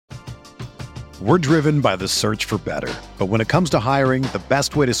We're driven by the search for better. But when it comes to hiring, the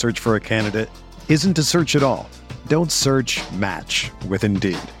best way to search for a candidate isn't to search at all. Don't search, match with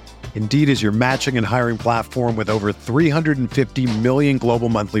Indeed. Indeed is your matching and hiring platform with over 350 million global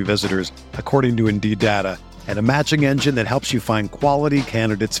monthly visitors, according to Indeed data, and a matching engine that helps you find quality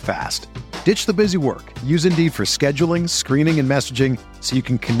candidates fast. Ditch the busy work. Use Indeed for scheduling, screening, and messaging so you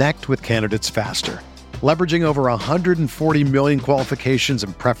can connect with candidates faster. Leveraging over 140 million qualifications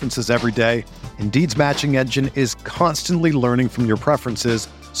and preferences every day, Indeed's matching engine is constantly learning from your preferences,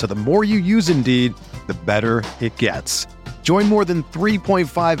 so the more you use Indeed, the better it gets. Join more than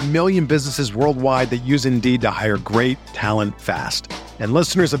 3.5 million businesses worldwide that use Indeed to hire great talent fast. And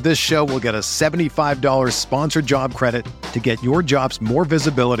listeners of this show will get a $75 sponsored job credit to get your jobs more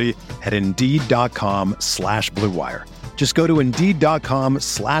visibility at Indeed.com/Blue Wire. Just go to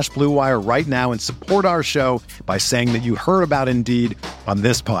Indeed.com/Blue Wire right now and support our show by saying that you heard about Indeed on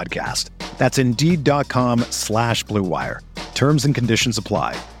this podcast. That's Indeed.com/Blue Wire. Terms and conditions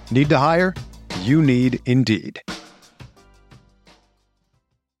apply. Need to hire? You need Indeed.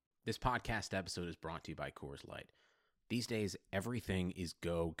 This podcast episode is brought to you by Coors Light. These days, everything is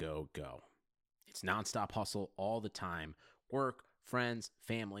go, go, go. It's nonstop hustle all the time. Work, friends,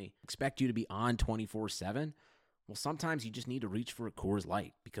 family, expect you to be on 24/7. Well, sometimes you just need to reach for a Coors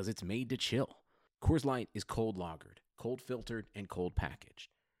Light because it's made to chill. Coors Light is cold lagered, cold filtered, and cold packaged.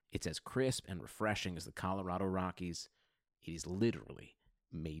 It's as crisp and refreshing as the Colorado Rockies. It is literally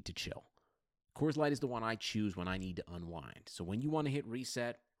made to chill. Coors Light is the one I choose when I need to unwind. So when you want to hit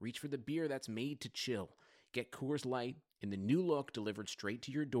reset, reach for the beer that's made to chill. Get Coors Light in the new look delivered straight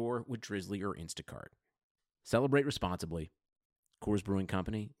to your door with Drizzly or Instacart. Celebrate responsibly. Coors Brewing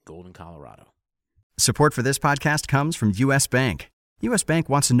Company, Golden, Colorado. Support for this podcast comes from U.S. Bank. U.S. Bank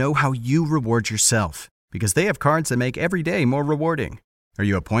wants to know how you reward yourself because they have cards that make every day more rewarding. Are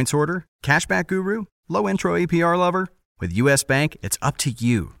you a points hoarder, cashback guru, low intro APR lover? With U.S. Bank, it's up to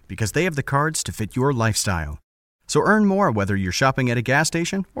you because they have the cards to fit your lifestyle. So earn more whether you're shopping at a gas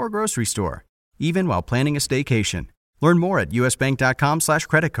station or grocery store, even while planning a staycation. Learn more at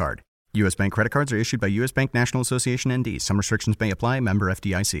usbank.com/creditcard. U.S. Bank credit cards are issued by U.S. Bank National Association ND. Some restrictions may apply. Member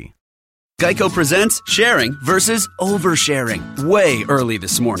FDIC. Geico presents sharing versus oversharing. Way early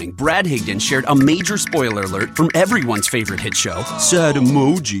this morning, Brad Higdon shared a major spoiler alert from everyone's favorite hit show, sad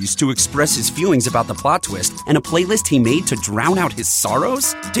emojis to express his feelings about the plot twist, and a playlist he made to drown out his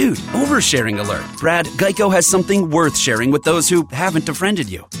sorrows? Dude, oversharing alert. Brad, Geico has something worth sharing with those who haven't befriended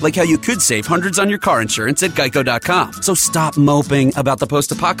you. Like how you could save hundreds on your car insurance at Geico.com. So stop moping about the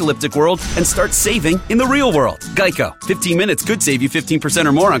post-apocalyptic world and start saving in the real world. Geico. 15 minutes could save you 15%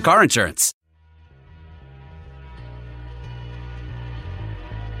 or more on car insurance.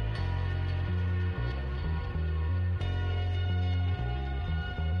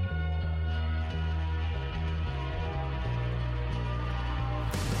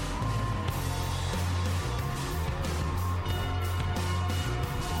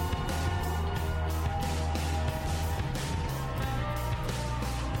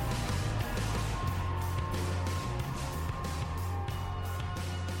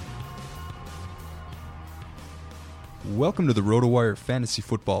 Welcome to the RotoWire Fantasy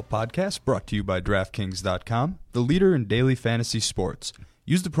Football Podcast, brought to you by DraftKings.com, the leader in daily fantasy sports.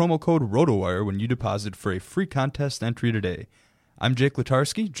 Use the promo code RotoWire when you deposit for a free contest entry today. I'm Jake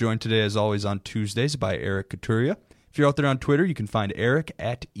Latarski, joined today as always on Tuesdays by Eric Couturier. If you're out there on Twitter, you can find Eric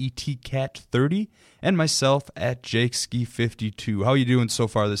at ETCat30 and myself at JakeSki52. How are you doing so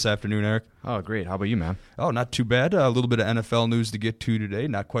far this afternoon, Eric? Oh, great. How about you, man? Oh, not too bad. A little bit of NFL news to get to today.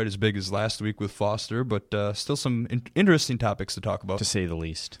 Not quite as big as last week with Foster, but still some interesting topics to talk about. To say the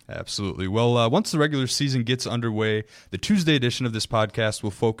least. Absolutely. Well, once the regular season gets underway, the Tuesday edition of this podcast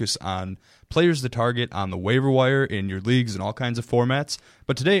will focus on players to target on the waiver wire in your leagues and all kinds of formats.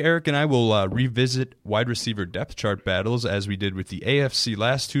 But today, Eric and I will revisit wide receiver depth chart battles as we did with the AFC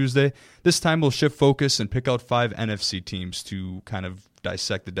last Tuesday. This time we'll shift focus and pick out 5 NFC teams to kind of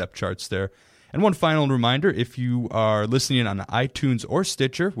dissect the depth charts there. And one final reminder, if you are listening on iTunes or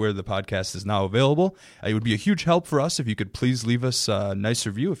Stitcher, where the podcast is now available, it would be a huge help for us if you could please leave us a nice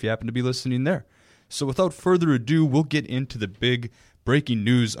review if you happen to be listening there. So without further ado, we'll get into the big breaking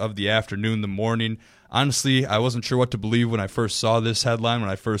news of the afternoon, the morning. Honestly, I wasn't sure what to believe when I first saw this headline,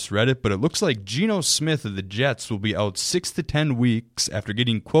 when I first read it, but it looks like Geno Smith of the Jets will be out 6 to 10 weeks after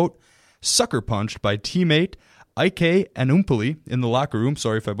getting, quote, sucker punched by teammate Ike Enumpoli in the locker room.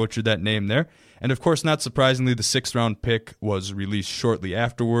 Sorry if I butchered that name there. And of course, not surprisingly, the 6th-round pick was released shortly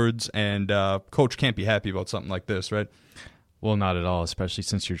afterwards, and Coach can't be happy about something like this, right? Well, not at all, especially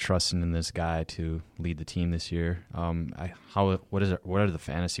since you're trusting in this guy to lead the team this year. What are the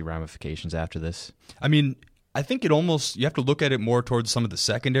fantasy ramifications after this? I mean, I think you have to look at it more towards some of the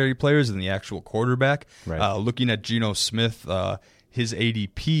secondary players than the actual quarterback. Right. Looking at Geno Smith, his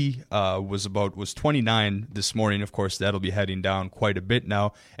ADP was 29 this morning. Of course, that'll be heading down quite a bit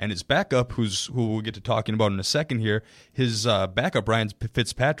now. And his backup, who we'll get to talking about in a second here, his backup, Ryan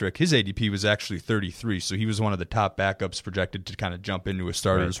Fitzpatrick, his ADP was actually 33. So he was one of the top backups projected to kind of jump into a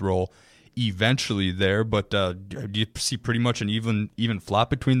starter's role eventually there. But do you see pretty much an even flop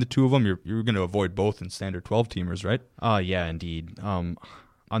between the two of them? You're going to avoid both in standard 12-teamers, right? Yeah, indeed.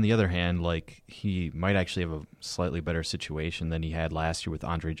 On the other hand, like, he might actually have a slightly better situation than he had last year with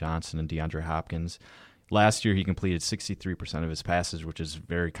Andre Johnson and DeAndre Hopkins. Last year, he completed 63% of his passes, which is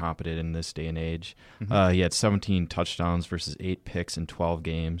very competent in this day and age. He had 17 touchdowns versus 8 picks in 12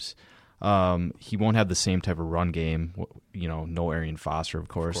 games. He won't have the same type of run game, no Arian Foster, of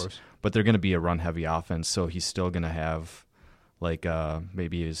course. But they're going to be a run-heavy offense, so he's still going to have, like,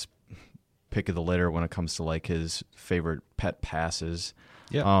 maybe his pick of the litter when it comes to, like, his favorite pet passes.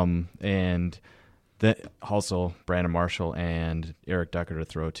 Yeah. And also Brandon Marshall and Eric Decker to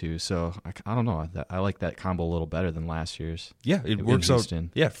throw to. So I don't know. I like that combo a little better than last year's. Yeah, it works out.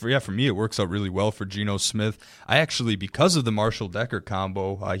 Yeah, for me, it works out really well for Geno Smith. I actually, because of the Marshall Decker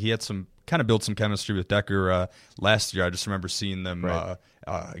combo, he had built some chemistry with Decker last year. I just remember seeing them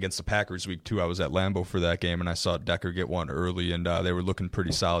against the Packers week 2. I was at Lambeau for that game, and I saw Decker get one early, and they were looking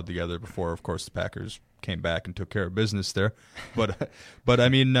pretty solid together before, of course, the Packers came back and took care of business there. But I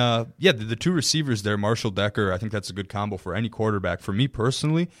mean, the two receivers there, Marshall Decker, I think that's a good combo for any quarterback. For me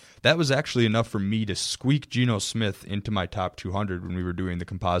personally, that was actually enough for me to squeak Geno Smith into my top 200 when we were doing the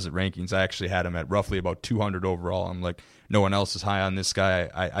composite rankings. I actually had him at roughly about 200 overall. I'm like, no one else is high on this guy.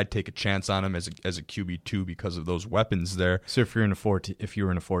 I'd take a chance on him as a QB2 because of those weapons there. So if you were in a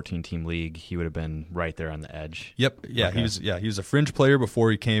 14-team league, he would have been right there on the edge. Yep. Yeah, okay. He was a fringe player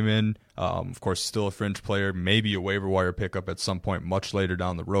before he came in. Of course, still a fringe player, maybe a waiver wire pickup at some point much later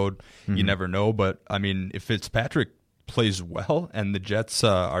down the road. Mm-hmm. You never know. But, I mean, if Fitzpatrick plays well and the Jets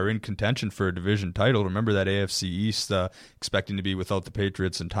are in contention for a division title, remember that AFC East expecting to be without the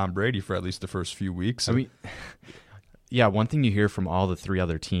Patriots and Tom Brady for at least the first few weeks. I mean, yeah, one thing you hear from all the 3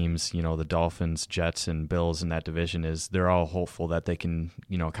 other teams, the Dolphins, Jets, and Bills in that division is they're all hopeful that they can,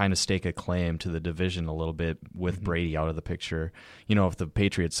 kind of stake a claim to the division a little bit with Brady out of the picture. If the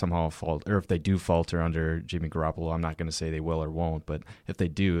Patriots somehow falter, or if they do falter under Jimmy Garoppolo, I'm not going to say they will or won't, but if they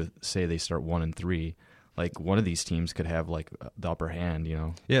do, say they start 1-3, like, one of these teams could have, like, the upper hand,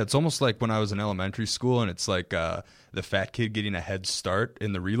 Yeah, it's almost like when I was in elementary school, and it's like the fat kid getting a head start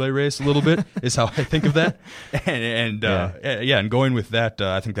in the relay race a little bit is how I think of that. And going with that,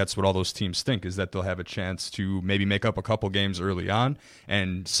 I think that's what all those teams think, is that they'll have a chance to maybe make up a couple games early on,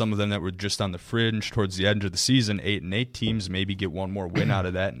 and some of them that were just on the fringe towards the end of the season, 8-8 teams, maybe get one more win out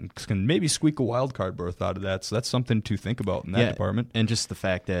of that and can maybe squeak a wild card berth out of that. So that's something to think about in that department. And just the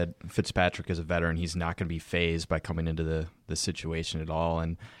fact that Fitzpatrick is a veteran, he's not going to be phased by coming into the situation at all,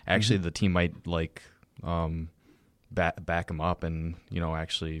 and actually the team might back him up and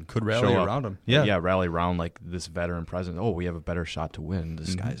actually could rally around him. Rally around like this veteran presence. Oh, we have a better shot to win.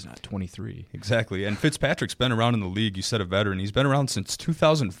 This guy's not 23. Exactly. And Fitzpatrick's been around in the league. You said a veteran. He's been around since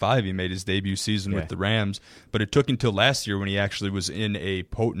 2005. He made his debut season with the Rams, but it took until last year when he actually was in a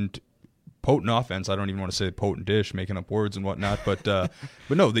potent offense. I don't even want to say potent dish, making up words and whatnot, but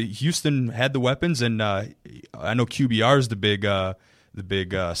no, Houston had the weapons, and I know QBR is the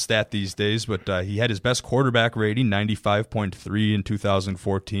big stat these days, but he had his best quarterback rating, 95.3 in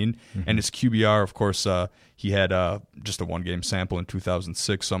 2014, and his QBR, of course, he had just a one-game sample in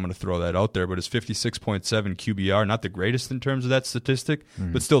 2006, so I'm going to throw that out there, but his 56.7 QBR, not the greatest in terms of that statistic,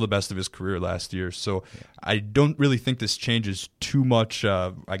 but still the best of his career last year, so I don't really think this changes too much,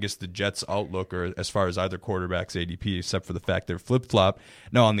 I guess, the Jets' outlook, or as far as either quarterback's ADP, except for the fact they're flip-flop.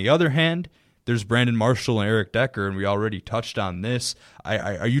 Now, on the other hand, there's Brandon Marshall and Eric Decker, and we already touched on this.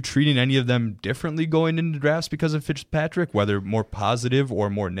 Are you treating any of them differently going into drafts because of Fitzpatrick, whether more positive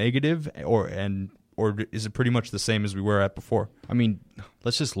or more negative, or is it pretty much the same as we were at before? I mean,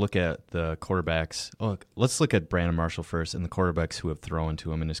 let's just look at the quarterbacks. Let's look at Brandon Marshall first and the quarterbacks who have thrown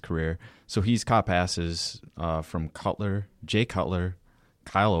to him in his career. So he's caught passes from Jay Cutler,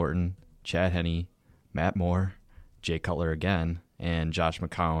 Kyle Orton, Chad Henne, Matt Moore, Jay Cutler again, and Josh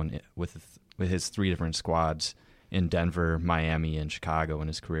McCown with his 3 different squads in Denver, Miami, and Chicago in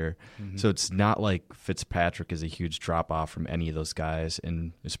his career. So it's not like Fitzpatrick is a huge drop-off from any of those guys,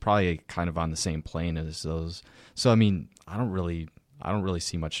 and it's probably kind of on the same plane as those. So, I mean, I don't really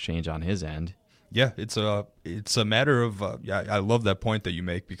see much change on his end. Yeah, it's a matter of I love that point that you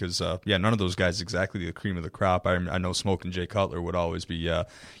make because none of those guys exactly the cream of the crop. I know Smoking Jay Cutler would always be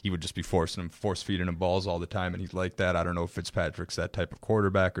he would just be force feeding him balls all the time, and he's like that. I don't know if Fitzpatrick's that type of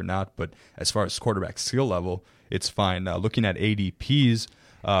quarterback or not, but as far as quarterback skill level, it's fine. Looking at ADPs,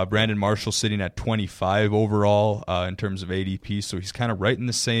 Brandon Marshall sitting at 25 overall in terms of ADP, so he's kind of right in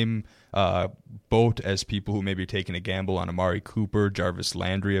the same boat as people who may be taking a gamble on Amari Cooper, Jarvis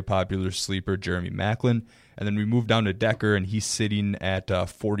Landry, a popular sleeper, Jeremy Maclin. And then we move down to Decker, and he's sitting at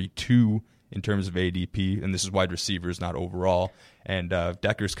 42 in terms of ADP, and this is wide receivers, not overall. And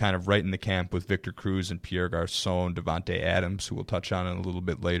Decker's kind of right in the camp with Victor Cruz and Pierre Garçon, Devontae Adams, who we'll touch on in a little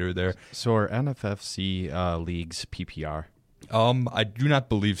bit later there. So are NFFC leagues PPR? I do not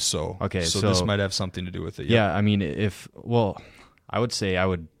believe so. Okay, so this might have something to do with it. Yeah, I mean, I would say I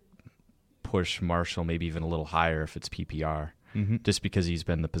would push Marshall maybe even a little higher if it's PPR, just because he's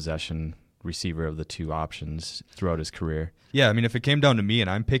been the possession receiver of the two options throughout his career. Yeah, I mean, if it came down to me and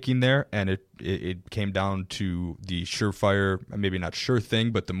I'm picking there, and it came down to the surefire, maybe not sure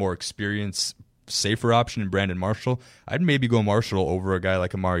thing, but the more experienced, safer option in Brandon Marshall, I'd maybe go Marshall over a guy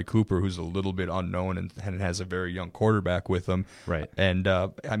like Amari Cooper, who's a little bit unknown and has a very young quarterback with him. Right. And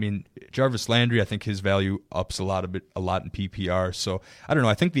I mean, Jarvis Landry, I think his value ups a lot in PPR. So I don't know.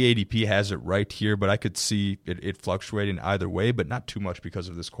 I think the ADP has it right here, but I could see it fluctuating either way, but not too much because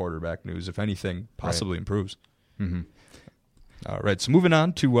of this quarterback news. If anything, possibly improves. Mm-hmm. All right, so moving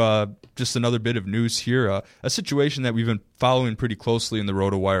on to just another bit of news here, a situation that we've been following pretty closely in the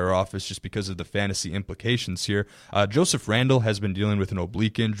RotoWire office just because of the fantasy implications here. Joseph Randle has been dealing with an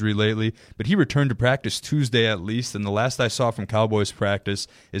oblique injury lately, but he returned to practice Tuesday at least, and the last I saw from Cowboys practice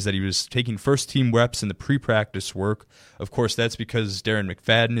is that he was taking first-team reps in the pre-practice work. Of course, that's because Darren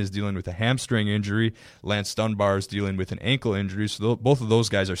McFadden is dealing with a hamstring injury. Lance Dunbar is dealing with an ankle injury, so both of those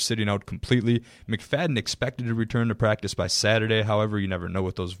guys are sitting out completely. McFadden expected to return to practice by Saturday. However, you never know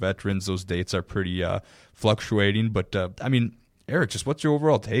with those veterans. Those dates are pretty fluctuating. But, I mean, Eric, just what's your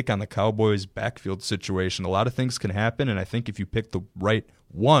overall take on the Cowboys' backfield situation? A lot of things can happen, and I think if you pick the right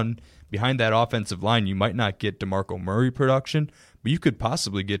one behind that offensive line, you might not get DeMarco Murray production, but you could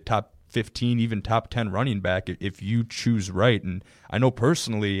possibly get top 15, even top 10 running back if you choose right. And I know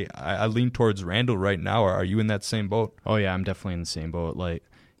personally I lean towards Randall right now. Are you in that same boat? Oh, yeah, I'm definitely in the same boat. Like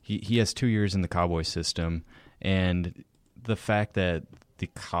he has 2 years in the Cowboys system, and the fact that the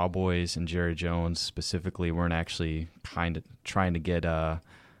Cowboys and Jerry Jones specifically weren't actually kind of trying to get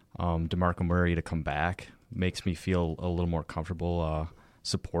DeMarco Murray to come back makes me feel a little more comfortable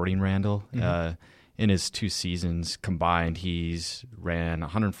supporting Randall. Mm-hmm. In his 2 seasons combined, he's ran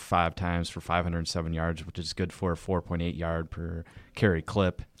 105 times for 507 yards, which is good for a 4.8 yard per carry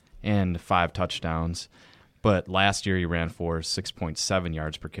clip, and 5 touchdowns. But last year he ran for 6.7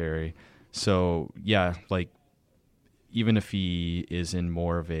 yards per carry. So, yeah, like, even if he is in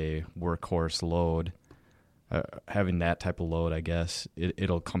more of a workhorse load, having that type of load, I guess,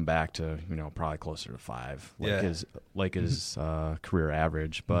 it'll come back to, probably closer to 5, his career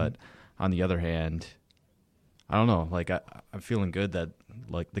average. But on the other hand, I don't know. Like, I'm feeling good that,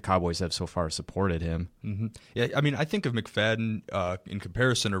 like, the Cowboys have so far supported him. Mm-hmm. Yeah, I mean, I think of McFadden in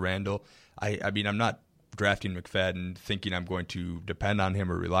comparison to Randall. I mean, I'm not drafting McFadden thinking I'm going to depend on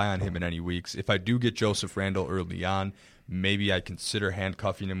him or rely on him in any weeks. If I do get Joseph Randall early on, maybe I consider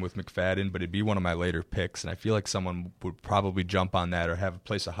handcuffing him with McFadden, but it'd be one of my later picks, and I feel like someone would probably jump on that or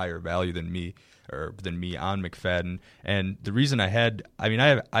place a higher value than me on McFadden. And the reason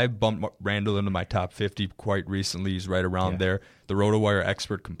I bumped Randall into my top 50 quite recently. He's right around there. The RotoWire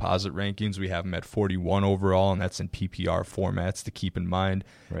expert composite rankings, we have him at 41 overall, and that's in PPR formats to keep in mind.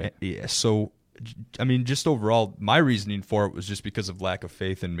 Right. So, I mean, just overall, my reasoning for it was just because of lack of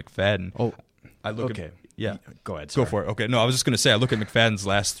faith in McFadden. Oh, okay. Yeah. Go ahead. Sorry. Go for it. Okay. No, I was just going to say, I look at McFadden's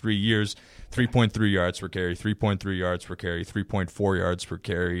last 3 years, 3.3 yards per carry, 3.3 yards per carry, 3.4 yards per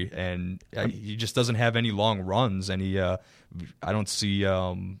carry, and he just doesn't have any long runs, and I don't see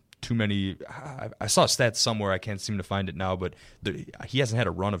too many. I saw a stat somewhere, I can't seem to find it now, but he hasn't had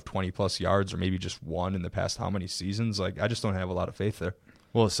a run of 20-plus yards or maybe just one in the past how many seasons? Like, I just don't have a lot of faith there.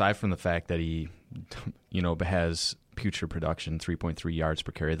 Well, aside from the fact that he, has putrid production, 3.3 yards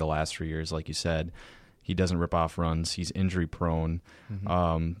per carry the last 3 years, like you said, He doesn't rip off runs. He's injury prone.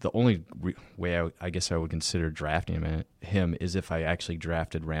 The only way I guess I would consider drafting him is if I actually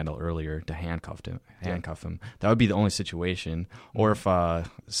drafted Randall earlier to handcuff him. That would be the only situation. Or if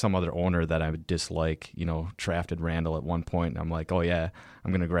some other owner that I would dislike, drafted Randall at one point, and I'm like, oh yeah,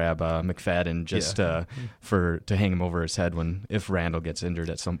 I'm gonna grab McFadden just to hang him over his head if Randall gets injured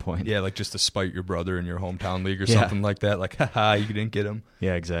at some point. Yeah, like just to spite your brother in your hometown league or something like that. Like, haha, you didn't get him.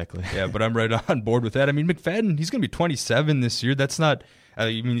 Yeah, exactly. Yeah, but I'm right on board with that. I mean, McFadden, he's going to be 27 this year. That's not,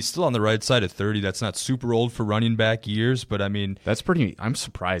 he's still on the right side of 30. That's not super old for running back years, but I mean. I'm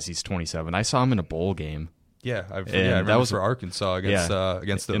surprised he's 27. I saw him in a bowl game. Yeah, I remember that was for Arkansas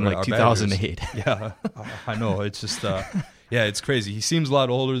against in like 2008. Yeah, I know. It's just, it's crazy. He seems a lot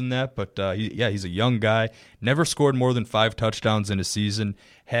older than that, but he's a young guy. Never scored more than 5 touchdowns in a season.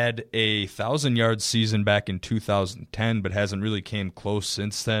 Had a 1,000-yard season back in 2010, but hasn't really came close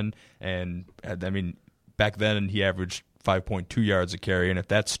since then. And I mean, back then he averaged 5.2 yards a carry, and if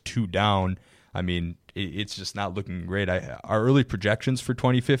that's 2 down, I mean, it's just not looking great. Our early projections for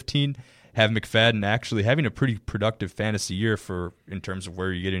 2015 have McFadden actually having a pretty productive fantasy year in terms of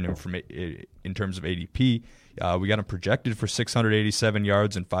where you're getting him from in terms of ADP. We got him projected for 687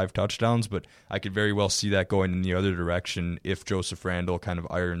 yards and 5 touchdowns, but I could very well see that going in the other direction if Joseph Randall kind of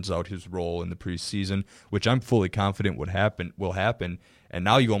irons out his role in the preseason, which I'm fully confident will happen. And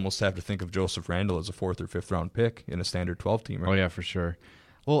now you almost have to think of Joseph Randall as a 4th or 5th round pick in a standard 12-teamer. Oh yeah, for sure.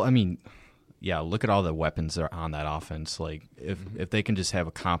 Well, I mean, yeah, look at all the weapons that are on that offense. Like if they can just have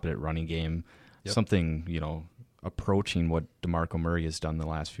a competent running game, something, approaching what DeMarco Murray has done the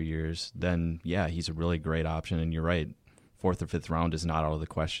last few years, then yeah, he's a really great option. And you're right, 4th or 5th round is not out of the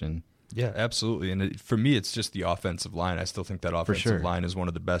question. Yeah, absolutely. And for me, it's just the offensive line. I still think that offensive line is one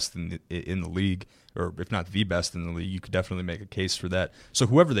of the best in the league, or if not the best in the league. You could definitely make a case for that. So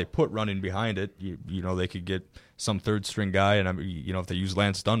whoever they put running behind it, they could get some third-string guy. And if they use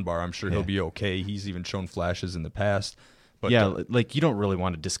Lance Dunbar, I'm sure he'll be okay. He's even shown flashes in the past. But, like you don't really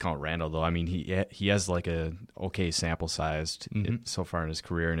want to discount Randall, though. I mean, he has like a okay sample size so far in his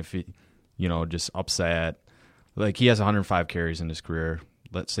career, and if he, just ups that, like he has 105 carries in his career.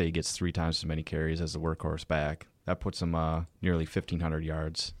 Let's say he gets 3 times as many carries as the workhorse back. That puts him nearly 1,500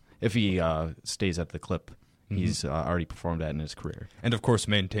 yards if he stays at the clip he's already performed at in his career. And, of course,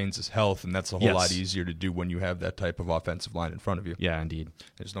 maintains his health, and that's a whole lot easier to do when you have that type of offensive line in front of you. Yeah, indeed.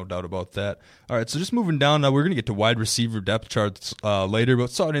 There's no doubt about that. All right, so just moving down, we're going to get to wide receiver depth charts later, but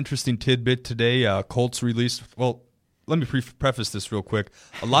saw an interesting tidbit today. Colts released – well, let me preface this real quick.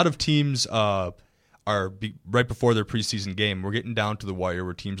 A lot of teams are right before their preseason game. We're getting down to the wire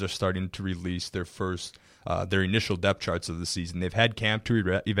where teams are starting to release their initial depth charts of the season. They've had camp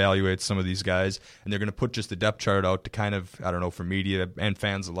to evaluate some of these guys, and they're going to put just a depth chart out to kind of, for media and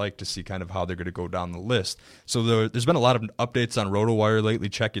fans alike to see kind of how they're going to go down the list. So there's been a lot of updates on RotoWire lately.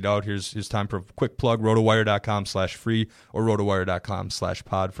 Check it out. Here's time for a quick plug, rotowire.com/free or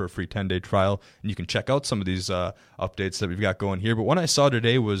rotowire.com/pod for a free 10-day trial. And you can check out some of these updates that we've got going here. But one I saw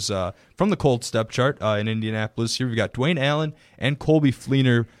today was from the Colts depth chart in Indianapolis. Here we've got Dwayne Allen and Colby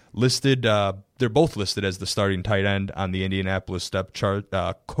Fleener listed. They're both listed as the starting tight end on the Indianapolis depth chart,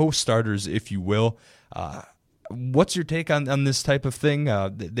 co-starters, if you will. What's your take on this type of thing?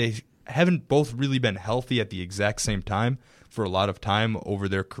 They haven't both really been healthy at the exact same time for a lot of time over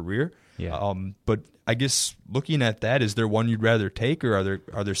their career. Yeah. But I guess looking at that, is there one you'd rather take, or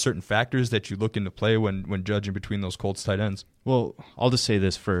are there certain factors that you look into play when judging between those Colts tight ends? Well, I'll just say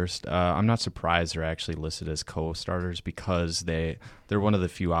this first. I'm not surprised they're actually listed as co-starters because they're one of the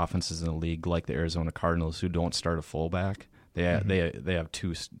few offenses in the league, like the Arizona Cardinals, who don't start a fullback. They have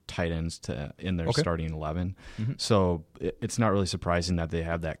 2 tight ends in their starting 11. Mm-hmm. So it's not really surprising that they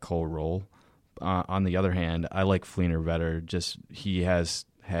have that co-role. On the other hand, I like Fleener better. Just he has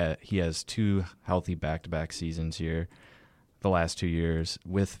 2 healthy back-to-back seasons here the last 2 years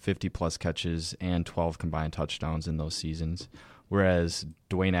with 50-plus catches and 12 combined touchdowns in those seasons, whereas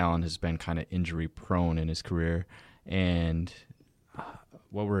Dwayne Allen has been kind of injury-prone in his career. And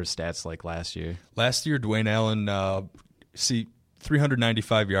what were his stats like last year? Last year, Dwayne Allen,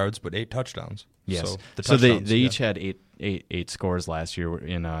 395 yards, but 8 touchdowns. Yes. So they each had eight scores last year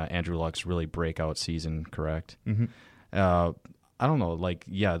in Andrew Luck's really breakout season, correct? Mm-hmm. I don't know.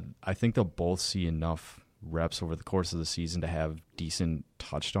 I think they'll both see enough reps over the course of the season to have decent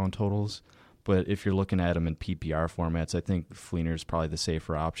touchdown totals. But if you're looking at them in PPR formats, I think Fleener is probably the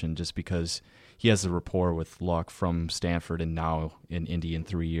safer option just because he has the rapport with Luck from Stanford and now in Indy in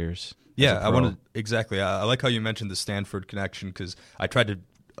 3 years. Yeah, I like how you mentioned the Stanford connection because I tried to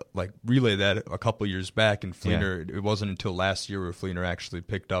relay that a couple years back, and Fleener, it wasn't until last year where Fleener actually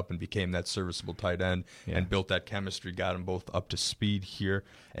picked up and became that serviceable tight end and built that chemistry, got them both up to speed here.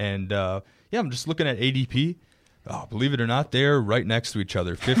 And I'm just looking at ADP. Oh, believe it or not, they're right next to each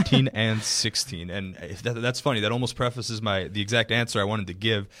other, 15 and 16. And that's funny. That almost prefaces the exact answer I wanted to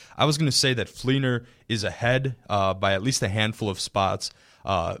give. I was going to say that Fleener is ahead by at least a handful of spots.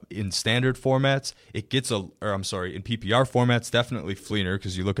 In standard formats, in PPR formats, definitely Fleener,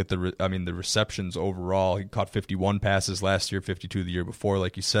 because you look at the receptions overall. He caught 51 passes last year, 52 the year before,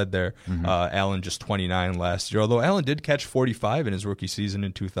 like you said there. Allen just 29 last year, although Allen did catch 45 in his rookie season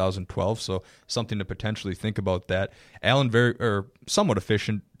in 2012, so something to potentially think about that. Allen somewhat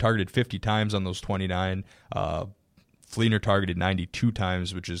efficient, targeted 50 times on those 29. Fleener targeted 92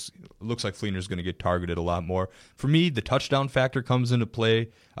 times, which looks like Fleener's going to get targeted a lot more. For me, the touchdown factor comes into play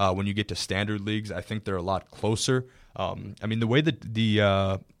when you get to standard leagues. I think they're a lot closer. The way that the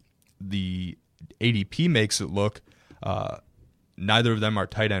ADP makes it look, neither of them are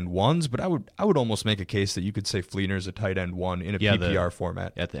tight end ones, but I would almost make a case that you could say Fleener is a tight end one in a PPR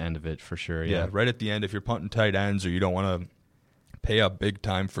format. At the end of it, for sure. Yeah, right at the end, if you're punting tight ends or you don't want to pay up big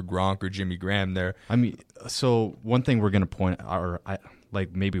time for Gronk or Jimmy Graham there. So one thing we're going to point out,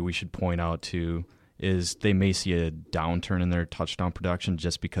 maybe we should point out too, is they may see a downturn in their touchdown production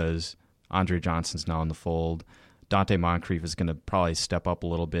just because Andre Johnson's now in the fold. Dante Moncrief is going to probably step up a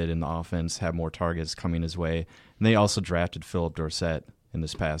little bit in the offense, have more targets coming his way. And they also drafted Philip Dorsett in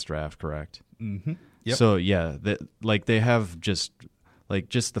this past draft, correct? Mm-hmm. Yep. So yeah, they have just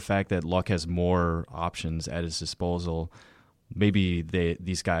the fact that Luck has more options at his disposal. Maybe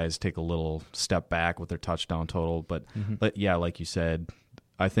these guys take a little step back with their touchdown total, but like you said,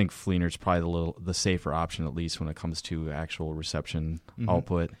 I think Fleener's probably the safer option, at least when it comes to actual reception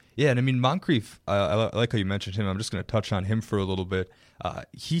output. Yeah, and Moncrief, I like how you mentioned him. I'm just going to touch on him for a little bit.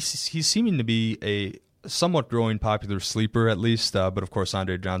 He's seeming to be a somewhat growing popular sleeper, at least, but of course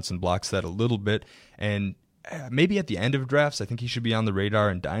Andre Johnson blocks that a little bit. And maybe at the end of drafts, I think he should be on the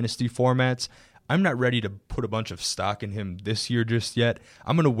radar in dynasty formats. I'm not ready to put a bunch of stock in him this year just yet.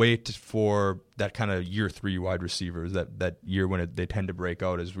 I'm going to wait for that kind of year 3 wide receivers, that year when they tend to break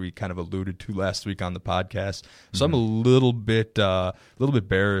out, as we kind of alluded to last week on the podcast. So I'm a little bit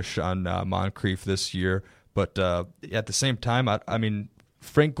bearish on Moncrief this year. But at the same time,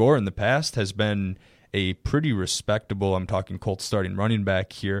 Frank Gore in the past has been a pretty respectable, I'm talking Colts starting running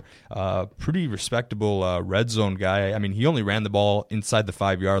back here, pretty respectable red zone guy. He only ran the ball inside the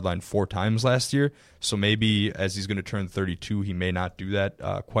 5-yard line 4 times last year, so maybe as he's going to turn 32, he may not do that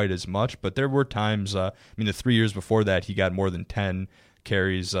quite as much. But there were times, the 3 years before that, he got more than 10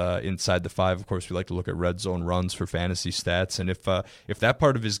 carries inside the 5. Of course, we like to look at red zone runs for fantasy stats, and if that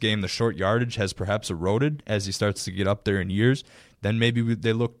part of his game, the short yardage, has perhaps eroded as he starts to get up there in years, then maybe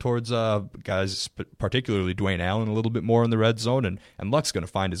they look towards guys, particularly Dwayne Allen, a little bit more in the red zone, and Luck's going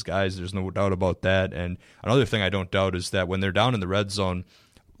to find his guys. There's no doubt about that. And another thing I don't doubt is that when they're down in the red zone,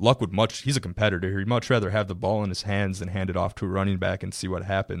 Luck he's a competitor. He'd much rather have the ball in his hands than hand it off to a running back and see what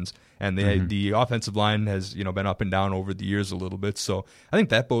happens. And the offensive line has been up and down over the years a little bit. So I think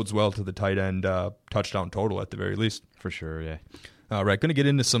that bodes well to the tight end touchdown total at the very least. For sure, yeah. All right, going to get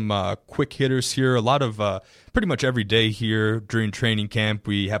into some quick hitters here. A lot of pretty much every day here during training camp,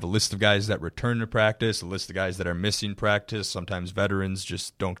 we have a list of guys that return to practice, a list of guys that are missing practice. Sometimes veterans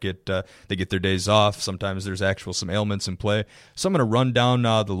just don't get they get their days off. Sometimes there's some ailments in play. So I'm going to run down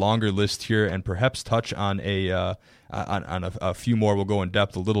the longer list here and perhaps touch on a few more. We'll go in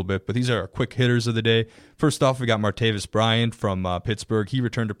depth a little bit, but these are our quick hitters of the day. First off, we got Martavis Bryant from Pittsburgh. He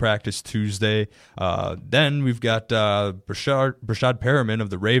returned to practice Tuesday. Then we've got Brashad Perriman of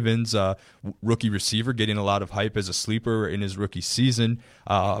the Ravens, rookie receiver, getting a lot of hype as a sleeper in his rookie season.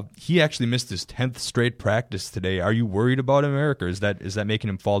 He actually missed his 10th straight practice today. Are you worried about him, Eric, or is that making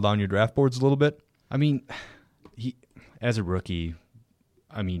him fall down your draft boards a little bit? He as a rookie,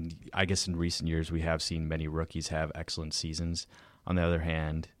 I guess in recent years we have seen many rookies have excellent seasons. On the other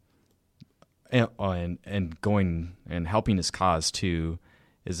hand, and going and helping his cause too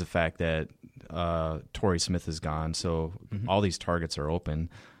is the fact that Torrey Smith is gone, so all these targets are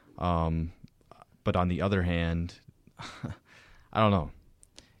open. But on the other hand, I don't know.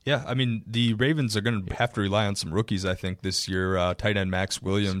 Yeah, the Ravens are going to have to rely on some rookies, I think, this year. Tight end Max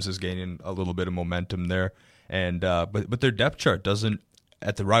Williams is gaining a little bit of momentum there, and but their depth chart doesn't,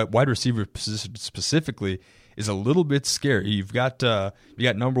 at the wide receiver position specifically, is a little bit scary. You've got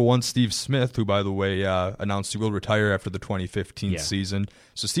number 1 Steve Smith, who, by the way, announced he will retire after the 2015 season.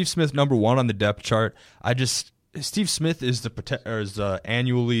 So Steve Smith, number 1 on the depth chart. Steve Smith is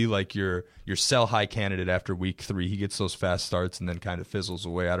annually like your sell high candidate after week 3. He gets those fast starts and then kind of fizzles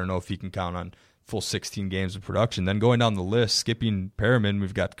away. I don't know if he can count on full 16 games of production. Then going down the list, skipping Perriman,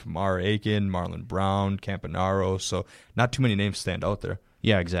 we've got Kamar Aiken, Marlon Brown, Campanaro. So not too many names stand out there.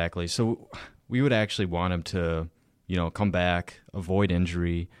 Yeah, exactly. So we would actually want him to, come back, avoid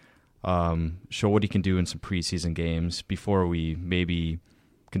injury, show what he can do in some preseason games before we maybe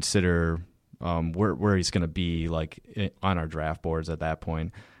consider where he's going to be like on our draft boards at that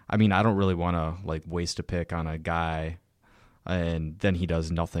point. I mean, I don't really want to like waste a pick on a guy and then he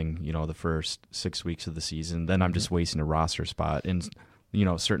does nothing, the first 6 weeks of the season. Then I'm just wasting a roster spot in,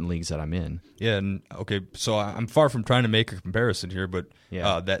 certain leagues that I'm in. Yeah, and okay, so I'm far from trying to make a comparison here, but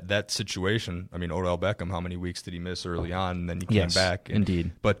Yeah. that situation, I mean, Odell Beckham, how many weeks did he miss early on, and then he came Yes, back?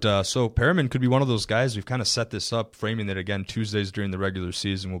 indeed. But so Perriman could be one of those guys. We've kind of set this up, framing that again, Tuesdays during the regular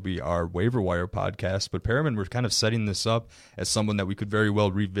season will be our waiver wire podcast. But Perriman, we're kind of setting this up as someone that we could very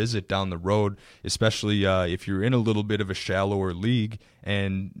well revisit down the road, especially if you're in a little bit of a shallower league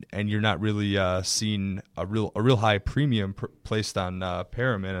and you're not really seeing a real high premium placed on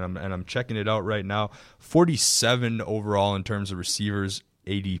Perriman, and I'm checking it out right now. 47 overall in terms of receivers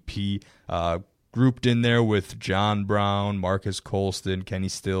ADP, grouped in there with John Brown, Marcus Colston, Kenny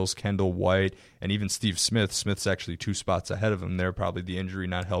Stills, Kendall White, and even Steve Smith. Smith's actually 2 spots ahead of him there, probably the injury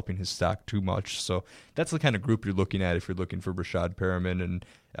not helping his stock too much. So that's the kind of group you're looking at if you're looking for Brashad Perriman. And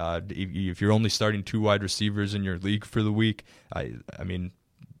if you're only starting 2 wide receivers in your league for the week, I mean,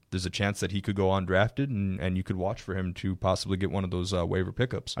 there's a chance that he could go undrafted, and you could watch for him to possibly get one of those waiver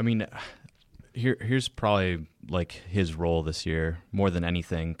pickups. I mean, here's probably like his role this year more than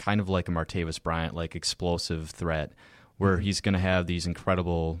anything, kind of like a Martavis Bryant, like explosive threat, where he's going to have these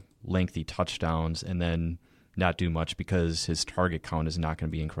incredible lengthy touchdowns and then not do much because his target count is not going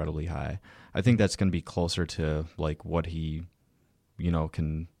to be incredibly high. I think that's going to be closer to like what he,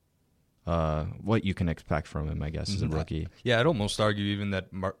 can. What you can expect from him, I guess, as a rookie. Yeah, I'd almost argue even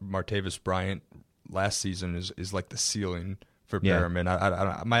that Martavis Bryant last season is like the ceiling for Perriman.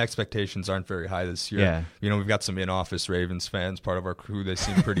 I my expectations aren't very high this year. Yeah. We've got some in-office Ravens fans, part of our crew. They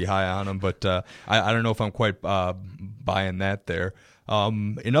seem pretty high on him, but I don't know if I'm quite buying that there.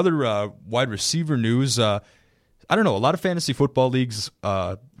 In other wide receiver news, I don't know. A lot of fantasy football leagues,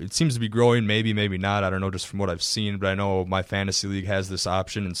 it seems to be growing, maybe not. I don't know, just from what I've seen. But I know my fantasy league has this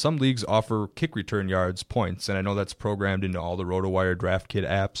option, and some leagues offer kick return yards points. And I know that's programmed into all the RotoWire Draft Kit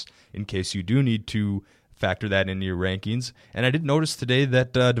apps in case you do need to factor that into your rankings. And I did notice today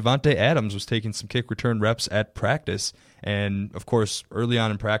that Devontae Adams was taking some kick return reps at practice. And, of course, early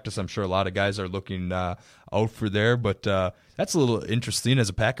on in practice, I'm sure a lot of guys are looking out for there. But that's a little interesting. As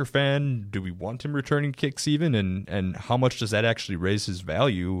a Packer fan, do we want him returning kicks even? And how much does that actually raise his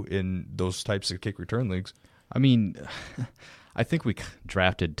value in those types of kick return leagues? I mean, I think we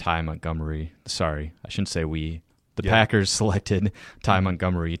drafted Ty Montgomery. Sorry, I shouldn't say we. The Packers selected Ty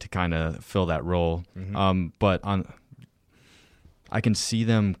Montgomery to kind of fill that role. But I can see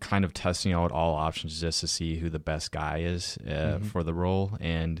them kind of testing out all options just to see who the best guy is for the role.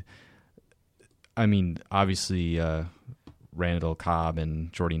 And, I mean, obviously Randall Cobb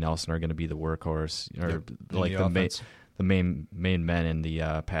and Jordy Nelson are going to be the workhorse, or like the main men in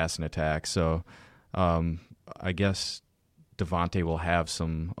the passing attack. So I guess Devontae will have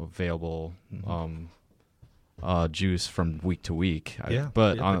some available juice from week to week.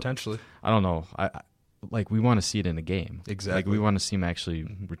 But potentially. I don't know. We want to see it in the game. Exactly. Like, we want to see him actually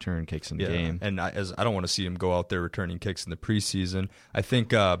return kicks in the game. And I don't want to see him go out there returning kicks in the preseason. I think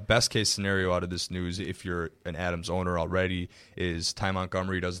best case scenario out of this news, if you're an Adams owner already, is Ty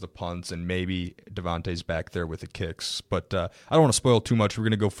Montgomery does the punts and maybe Devontae's back there with the kicks. But I don't want to spoil too much. We're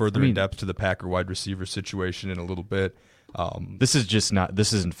going to go further in depth to the Packer wide receiver situation in a little bit. This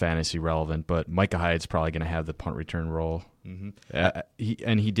isn't fantasy relevant, but Micah Hyde's probably going to have the punt return role.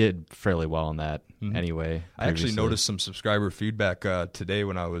 He did fairly well in that anyway. I actually noticed some subscriber feedback today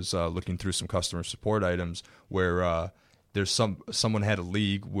when I was looking through some customer support items where there's someone had a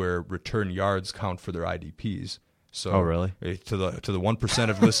league where return yards count for their IDPs. So, really? To the 1%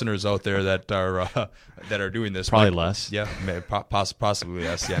 of listeners out there that are doing this, probably less. Yeah, possibly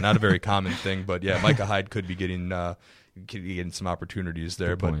yes. Yeah, not a very common thing, but yeah, Micah Hyde could be getting some opportunities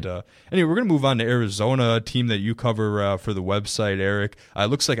there. But anyway, we're going to move on to Arizona, a team that you cover for the website, Eric. It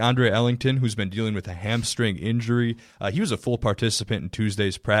looks like Andre Ellington, who's been dealing with a hamstring injury. He was a full participant in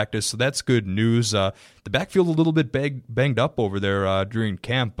Tuesday's practice, so that's good news. The backfield a little bit banged up over there during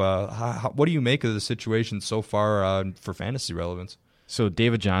camp. What do you make of the situation so far for fantasy relevance? So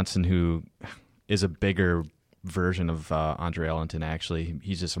David Johnson, who is a bigger version of Andre Ellington, actually.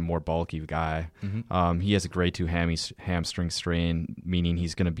 He's just a more bulky guy. Mm-hmm. He has a grade 2 hamstring strain, meaning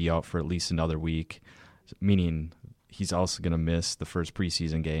he's going to be out for at least another week, meaning he's also going to miss the first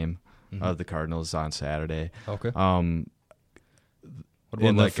preseason game of the Cardinals on Saturday. Okay.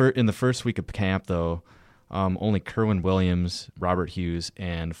 In the first week of camp, though, only Kerwin Williams, Robert Hughes,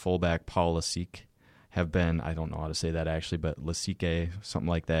 and fullback Paul Lasik have been, I don't know how to say that actually, but Lasike, something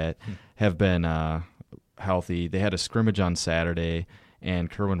like that, have been healthy. They had a scrimmage on Saturday,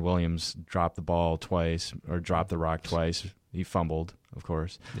 and Kerwin Williams dropped the rock twice. He fumbled, of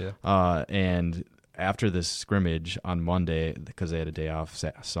course. Yeah. And after this scrimmage on Monday, because they had a day off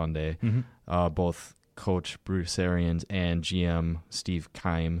Sunday, both Coach Bruce Arians and GM Steve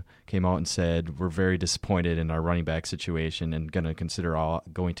Keim came out and said, we're very disappointed in our running back situation and going to consider all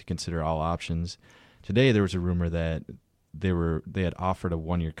options. Today there was a rumor that they had offered a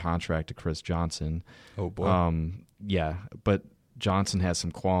 1-year contract to Chris Johnson. Oh boy. Yeah, but Johnson has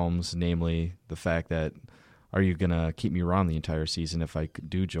some qualms, namely the fact that, are you going to keep me around the entire season if I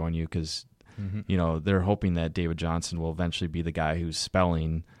do join you? Because they're hoping that David Johnson will eventually be the guy who's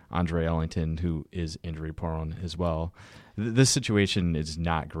spelling Andre Ellington, who is injury prone as well. This situation is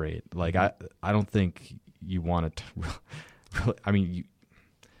not great. Like I don't think you want to. I mean,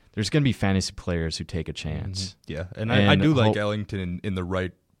 there's going to be fantasy players who take a chance. Yeah, and I do like Ellington in the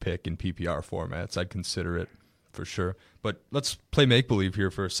right pick in PPR formats. I'd consider it for sure. But let's play make-believe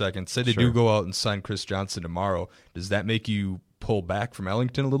here for a second. Say they do go out and sign Chris Johnson tomorrow. Does that make you pull back from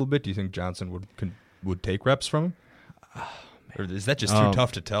Ellington a little bit? Do you think Johnson would take reps from him? Or is that just too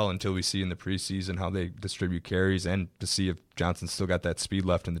tough to tell until we see in the preseason how they distribute carries and to see if Johnson's still got that speed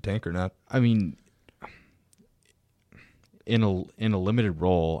left in the tank or not? I mean, in a limited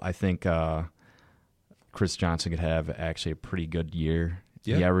role, I think Chris Johnson could have actually a pretty good year.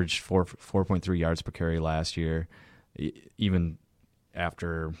 Yeah. He averaged 4.3 yards per carry last year, even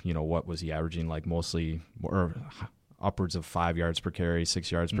after, what was he averaging, like mostly or upwards of 5 yards per carry,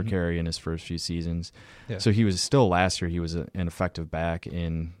 6 yards per carry in his first few seasons. Yeah. So he was still, last year, he was an effective back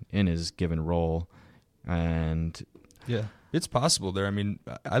in his given role. And yeah, it's possible there. I mean,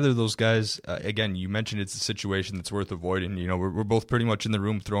 either of those guys, again, you mentioned it's a situation that's worth avoiding. We're both pretty much in the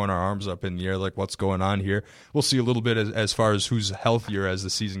room throwing our arms up in the air like, what's going on here? We'll see a little bit as far as who's healthier as the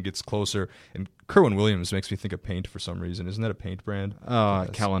season gets closer. And Kerwin Williams makes me think of paint for some reason. Isn't that a paint brand?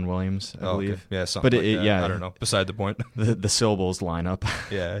 Kellen Williams, I believe. Okay. Yeah, something like that. Yeah, I don't know. Beside the point. The syllables line up.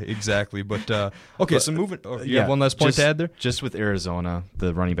 Yeah, exactly. But, okay, so moving. You have one last point to add there? Just with Arizona,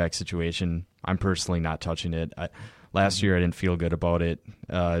 the running back situation, I'm personally not touching it. Last year, I didn't feel good about it.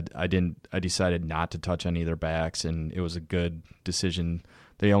 I decided not to touch any of their backs, and it was a good decision.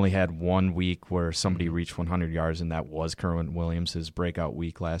 They only had 1 week where somebody reached 100 yards, and that was Kerwin Williams, his breakout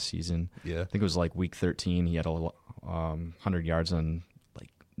week last season. Yeah, I think it was like week 13. He had 100 yards on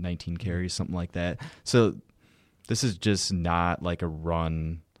like 19 carries, something like that. So this is just not like a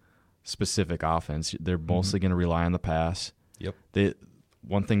run-specific offense. They're mostly going to rely on the pass. Yep.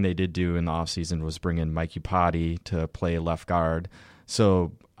 One thing they did do in the offseason was bring in Mike Upati to play left guard.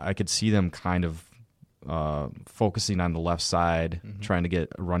 So I could see them kind of focusing on the left side, trying to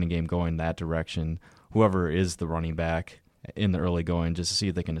get a running game going that direction. Whoever is the running back in the early going, just to see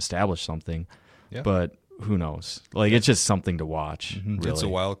if they can establish something. Yeah. But who knows? Like, it's just something to watch. Really. It's a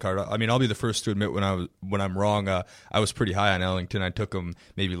wild card. I mean, I'll be the first to admit when I'm wrong. I was pretty high on Ellington. I took him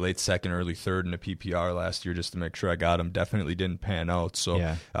maybe late second, early third in a PPR last year just to make sure I got him. Definitely didn't pan out.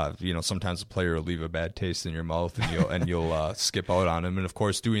 So, sometimes a player will leave a bad taste in your mouth and you'll skip out on him. And of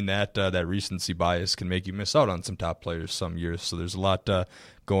course, doing that recency bias can make you miss out on some top players some years. So there's a lot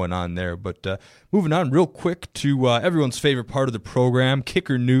going on there. But moving on real quick to everyone's favorite part of the program,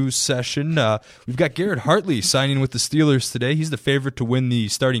 kicker news session. We've got Garrett Hartley signing with the Steelers today. He's the favorite to win the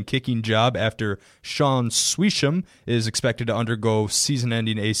starting kicking job after Sean Swisham is expected to undergo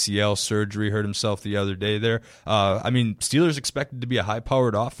season-ending ACL surgery. Hurt himself the other day there. Steelers expected to be a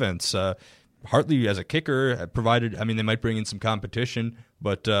high-powered offense. Hartley as a kicker provided, they might bring in some competition,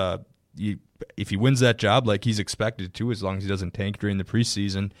 but if he wins that job like he's expected to, as long as he doesn't tank during the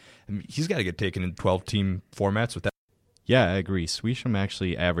preseason, he's got to get taken in 12-team formats with that. Yeah, I agree. Swisham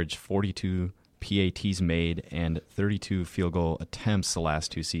actually averaged 42 PATs made and 32 field goal attempts the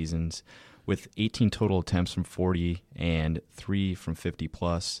last 2 seasons, with 18 total attempts from 40 and 3 from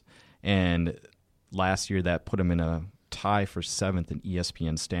 50+. And last year that put him in a tie for 7th in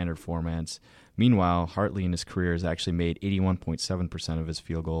ESPN standard formats. Meanwhile, Hartley in his career has actually made 81.7% of his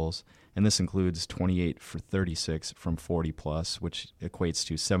field goals, and this includes 28 for 36 from 40+, which equates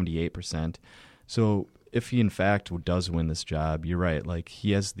to 78%. So if he, in fact, does win this job, you're right. Like,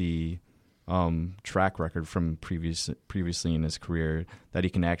 he has the track record from previously in his career that he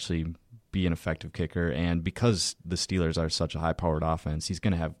can actually be an effective kicker, and because the Steelers are such a high-powered offense, he's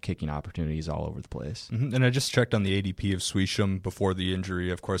going to have kicking opportunities all over the place. Mm-hmm. And I just checked on the ADP of Swisham before the injury.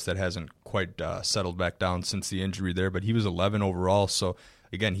 Of course, that hasn't quite settled back down since the injury there, but he was 11 overall, so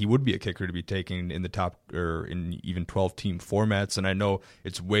again, he would be a kicker to be taken in the top or in even 12-team formats. And I know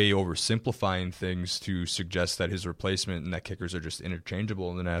it's way oversimplifying things to suggest that his replacement and that kickers are just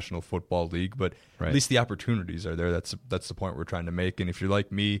interchangeable in the National Football League, but at least the opportunities are there. That's the point we're trying to make. And if you're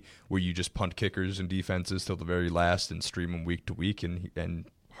like me, where you just punt kickers and defenses till the very last and stream them week to week, and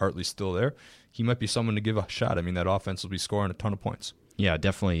Hartley's still there, he might be someone to give a shot. I mean, that offense will be scoring a ton of points. Yeah,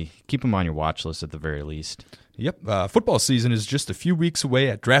 definitely keep him on your watch list at the very least. Yep. Football season is just a few weeks away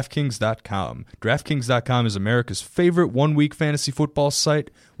at DraftKings.com. DraftKings.com is America's favorite one-week fantasy football site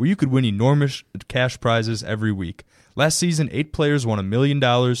where you could win enormous cash prizes every week. Last season, 8 players won $1 million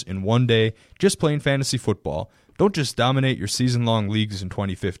in one day just playing fantasy football. Don't just dominate your season-long leagues in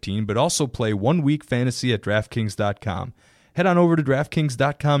 2015, but also play one-week fantasy at DraftKings.com. Head on over to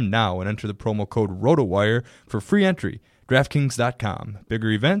DraftKings.com now and enter the promo code ROTOWIRE for free entry. DraftKings.com.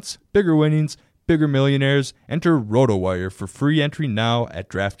 Bigger events, bigger winnings, bigger millionaires. Enter ROTOWIRE for free entry now at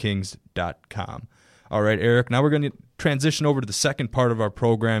DraftKings.com. All right, Eric, now we're going to transition over to the second part of our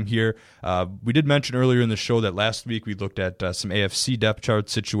program here. We did mention earlier in the show that last week we looked at some AFC depth chart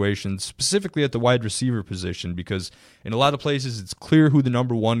situations, specifically at the wide receiver position, because in a lot of places it's clear who the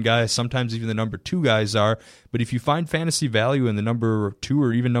number 1 guy, sometimes even the number 2 guys are. But if you find fantasy value in the number 2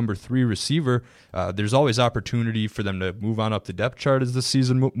 or even number 3 receiver, there's always opportunity for them to move on up the depth chart as the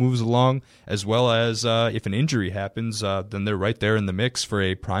season moves along, as well as if an injury happens, then they're right there in the mix for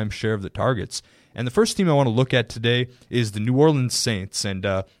a prime share of the targets. And the first team I want to look at today is the New Orleans Saints. And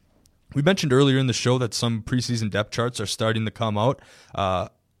we mentioned earlier in the show that some preseason depth charts are starting to come out.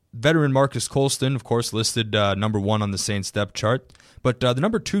 Veteran Marcus Colston, of course, listed number 1 on the Saints depth chart. But the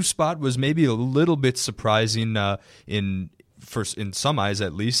number 2 spot was maybe a little bit surprising in some eyes,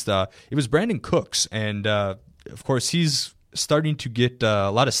 at least. It was Brandon Cooks. And, of course, he's starting to get a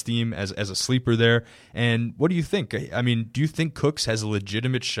lot of steam as a sleeper there. And what do you think? I mean, do you think Cooks has a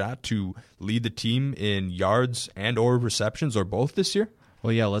legitimate shot to lead the team in yards and or receptions or both this year?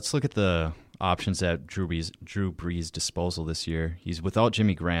 Well, yeah, let's look at the options at Drew Brees' disposal this year. He's without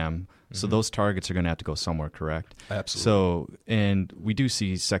Jimmy Graham, so those targets are going to have to go somewhere, correct? Absolutely. So, and we do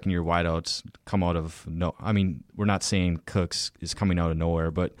see second-year wideouts come out of we're not saying Cooks is coming out of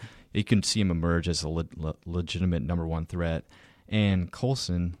nowhere, but you can see him emerge as a legitimate number 1 threat. And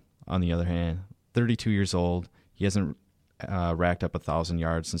Colson, on the other hand, 32 years old. He hasn't racked up 1,000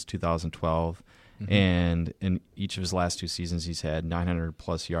 yards since 2012. Mm-hmm. And in each of his last 2 seasons, he's had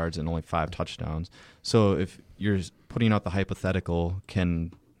 900-plus yards and only 5 touchdowns. So if you're putting out the hypothetical,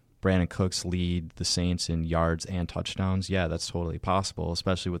 can Brandon Cooks lead the Saints in yards and touchdowns? Yeah, that's totally possible,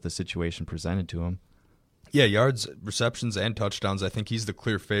 especially with the situation presented to him. Yeah, yards, receptions, and touchdowns. I think he's the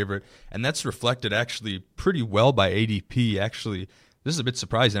clear favorite, and that's reflected actually pretty well by ADP. Actually, this is a bit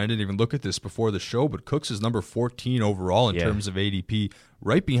surprising. I didn't even look at this before the show, but Cooks is number 14 overall in terms of ADP,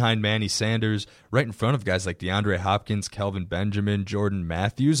 right behind Manny Sanders, right in front of guys like DeAndre Hopkins, Kelvin Benjamin, Jordan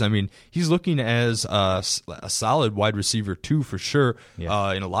Matthews. I mean, he's looking as a solid wide receiver 2 for sure.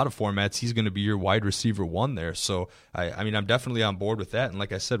 Yeah. In a lot of formats, he's going to be your wide receiver 1 there. So, I mean, I'm definitely on board with that. And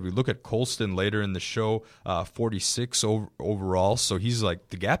like I said, we look at Colston later in the show, 46 overall. So he's like,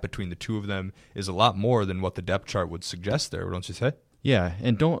 the gap between the two of them is a lot more than what the depth chart would suggest there, don't you say? Yeah,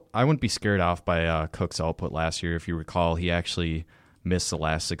 and I wouldn't be scared off by Cook's output last year. If you recall, he actually missed the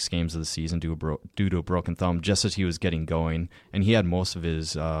last 6 games of the season due to a broken thumb just as he was getting going, and he had most of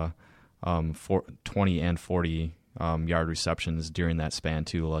his 20 and 40 yard receptions during that span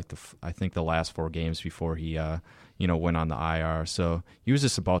too. Like I think the last 4 games before he went on the IR. So he was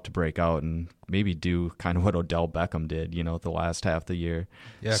just about to break out and maybe do kind of what Odell Beckham did, the last half of the year.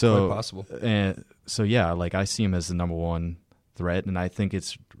 Yeah, quite possible. So yeah, like I see him as the number 1 threat, and I think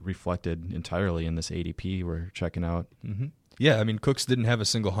it's reflected entirely in this ADP we're checking out. Mm-hmm. Yeah, I mean, Cooks didn't have a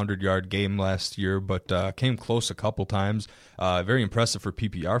single 100-yard game last year, but came close a couple times. Very impressive for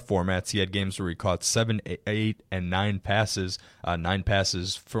PPR formats. He had games where he caught 7, 8, and 9 passes. 9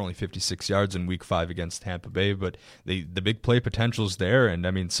 passes for only 56 yards in Week 5 against Tampa Bay. But the big play potential is there, and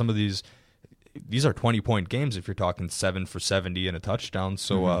I mean, some of these these are 20-point games if you're talking 7 for 70 and a touchdown.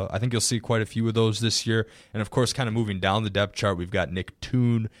 So I think you'll see quite a few of those this year. And, of course, kind of moving down the depth chart, we've got Nick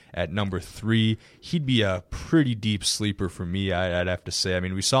Toon at number 3. He'd be a pretty deep sleeper for me, I'd have to say. I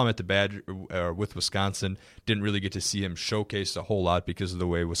mean, we saw him at the Badger with Wisconsin. Didn't really get to see him showcased a whole lot because of the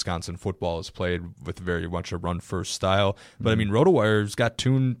way Wisconsin football is played with very much a run-first style. But, I mean, RotoWire's got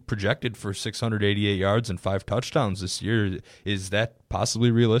Toon projected for 688 yards and 5 touchdowns this year. Is that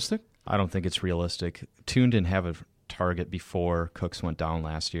possibly realistic? I don't think it's realistic. Toon didn't have a target before Cooks went down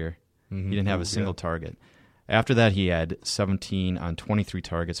last year. He didn't have a single target. After that, he had 17 on 23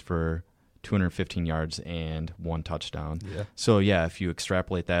 targets for 215 yards and 1 touchdown. Yeah. So, yeah, if you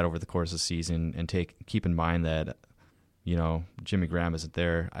extrapolate that over the course of the season and keep in mind that, Jimmy Graham isn't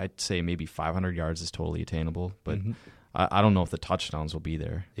there, I'd say maybe 500 yards is totally attainable. But I don't know if the touchdowns will be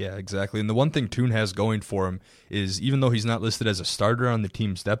there. Yeah, exactly. And the one thing Toon has going for him is even though he's not listed as a starter on the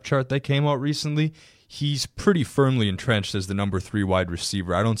team's depth chart that came out recently, he's pretty firmly entrenched as the number 3 wide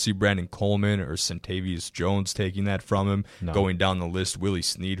receiver. I don't see Brandon Coleman or Centavius Jones taking that from him. No. Going down the list, Willie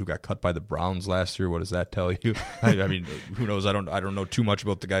Snead, who got cut by the Browns last year. What does that tell you? I mean, who knows? I don't know too much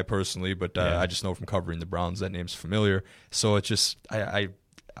about the guy personally, but I just know from covering the Browns that name's familiar. So it's just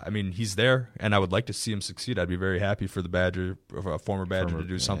I mean, he's there, and I would like to see him succeed. I'd be very happy for the Badger, a former Badger, to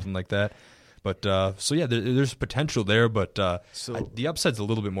do something like that. But there's potential there, but the upside's a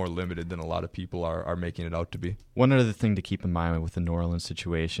little bit more limited than a lot of people are making it out to be. One other thing to keep in mind with the New Orleans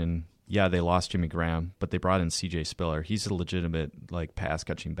situation, they lost Jimmy Graham, but they brought in C.J. Spiller. He's a legitimate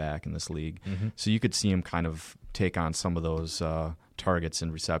pass-catching back in this league. So you could see him kind of take on some of those targets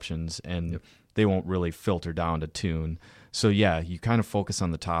and receptions, and they won't really filter down to Toon. So, you kind of focus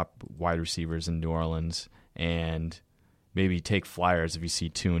on the top wide receivers in New Orleans and maybe take flyers if you see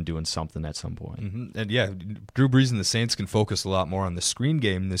Toon doing something at some point. And, Drew Brees and the Saints can focus a lot more on the screen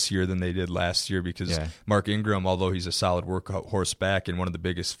game this year than they did last year because Mark Ingram, although he's a solid workhorse back and one of the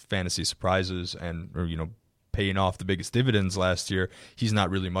biggest fantasy surprises paying off the biggest dividends last year, he's not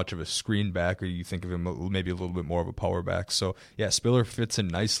really much of a screen back, or you think of him maybe a little bit more of a power back. So, Spiller fits in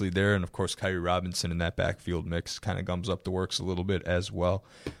nicely there, and, of course, Kyrie Robinson in that backfield mix kind of gums up the works a little bit as well.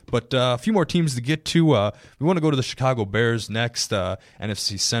 But a few more teams to get to. We want to go to the Chicago Bears next,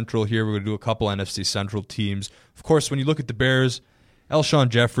 NFC Central here. We're going to do a couple NFC Central teams. Of course, when you look at the Bears, Alshon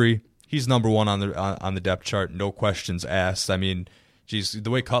Jeffrey, he's number 1 on the depth chart, no questions asked. I mean, the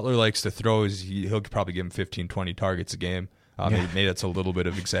way Cutler likes to throw is he'll probably give him 15, 20 targets a game. Maybe that's a little bit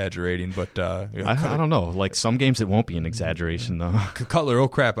of exaggerating, but I don't know. Like some games, it won't be an exaggeration though. Cutler, oh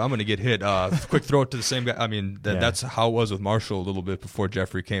crap, I'm going to get hit. Quick throw it to the same guy. I mean, that's how it was with Marshall a little bit before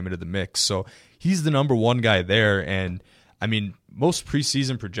Jeffrey came into the mix. So he's the number 1 guy there, and I mean, most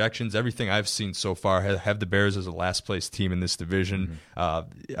preseason projections, everything I've seen so far, have the Bears as a last place team in this division. I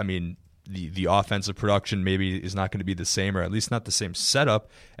mean, the offensive production maybe is not going to be the same, or at least not the same setup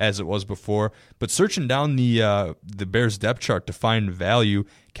as it was before. But searching down the Bears depth chart to find value,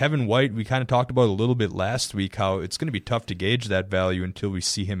 Kevin White, we kind of talked about a little bit last week how it's going to be tough to gauge that value until we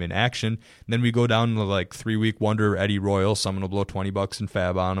see him in action. And then we go down to like 3-week wonder Eddie Royal. Someone will blow $20 in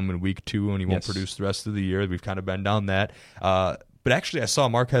fab on him in week 2, and he won't produce the rest of the year. We've kind of been down that. But actually, I saw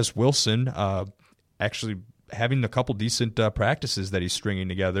Marquez Wilson actually having a couple decent practices that he's stringing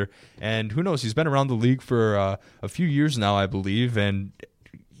together. And who knows, he's been around the league for a few years now, I believe. And,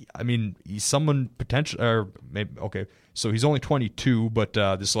 I mean, he's someone potential, or maybe, okay, so he's only 22, but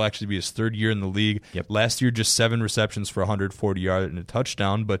this will actually be his 3rd year in the league. Last year, just 7 receptions for 140 yards and a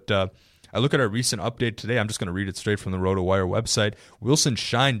touchdown. But I look at our recent update today. I'm just going to read it straight from the RotoWire website. Wilson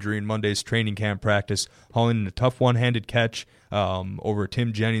shined during Monday's training camp practice, hauling in a tough one-handed catch over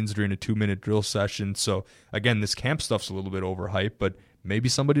Tim Jennings during a 2-minute drill session. So, again, this camp stuff's a little bit overhyped, but maybe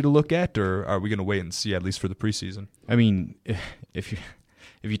somebody to look at, or are we going to wait and see, at least for the preseason? I mean, if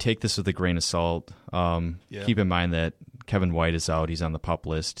you take this with a grain of salt, keep in mind that Kevin White is out. He's on the PUP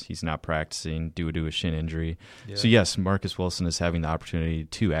list. He's not practicing due to a shin injury. Yeah. So, yes, Marcus Wilson is having the opportunity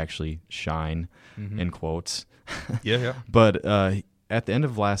to actually shine, in quotes. But at the end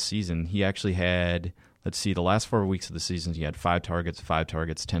of last season, he actually had, the last 4 weeks of the season, he had 5 targets, 10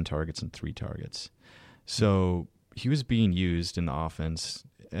 targets, and 3 targets. So he was being used in the offense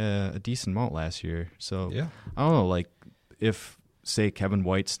a decent amount last year. So I don't know, if, say, Kevin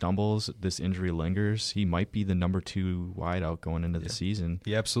White stumbles, this injury lingers, he might be the number 2 wideout going into the season.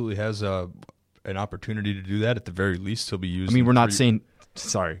 He absolutely has an opportunity to do that. At the very least, he'll be used. I mean, we're not saying –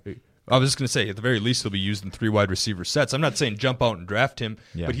 sorry. I was just going to say, at the very least, he'll be used in 3 wide receiver sets. I'm not saying jump out and draft him,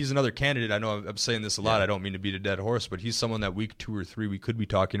 but he's another candidate. I know I'm saying this a lot. I don't mean to beat a dead horse, but he's someone that week 2 or 3 we could be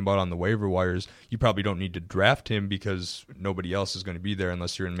talking about on the waiver wires. You probably don't need to draft him because nobody else is going to be there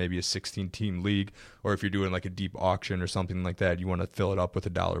unless you're in maybe a 16-team league, or if you're doing like a deep auction or something like that, you want to fill it up with a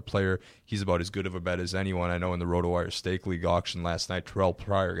dollar player. He's about as good of a bet as anyone. I know in the RotoWire Stake League auction last night, Terrell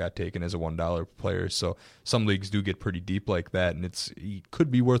Pryor got taken as a $1 player. So some leagues do get pretty deep like that, and it could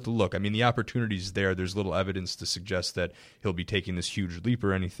be worth a look. I mean, the opportunity's there. There's little evidence to suggest that he'll be taking this huge leap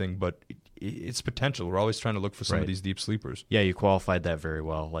or anything, but it's potential. We're always trying to look for some of these deep sleepers. Yeah, you qualified that very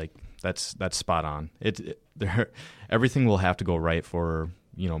well. Like that's spot on. Everything will have to go right for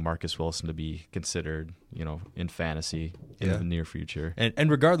Marcus Wilson to be considered in fantasy in the near future. And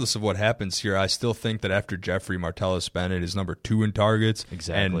regardless of what happens here, I still think that after Jeffrey, Martellus Bennett is number 2 in targets.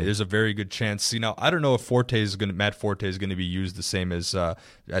 Exactly. And there's a very good chance. See, now I don't know if Matt Forte is going to be used the same as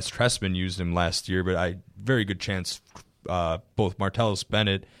Trestman used him last year, but very good chance both Martellus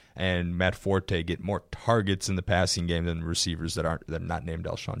Bennett and Matt Forte get more targets in the passing game than receivers that are not named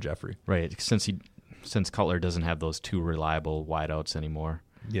Alshon Jeffrey. Right, since Cutler doesn't have those 2 reliable wideouts anymore.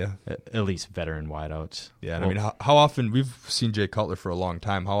 Yeah. At least veteran wideouts. Yeah, and I mean, how often, we've seen Jay Cutler for a long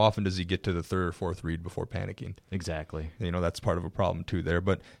time, how often does he get to the 3rd or 4th read before panicking? Exactly. That's part of a problem too there.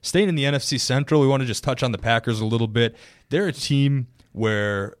 But staying in the NFC Central, we want to just touch on the Packers a little bit. They're a team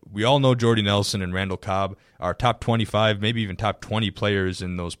where we all know Jordy Nelson and Randall Cobb are top 25, maybe even top 20 players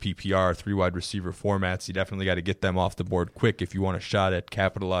in those PPR 3 wide receiver formats. You definitely got to get them off the board quick if you want a shot at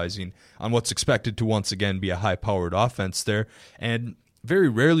capitalizing on what's expected to once again be a high-powered offense there. And very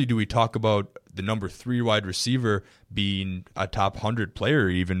rarely do we talk about the number 3 wide receiver being a top 100 player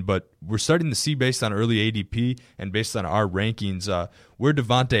even, but we're starting to see, based on early ADP and based on our rankings, where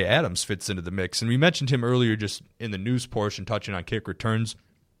Davante Adams fits into the mix. And we mentioned him earlier just in the news portion, touching on kick returns.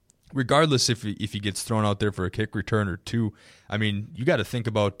 Regardless if he gets thrown out there for a kick return or 2, I mean, you got to think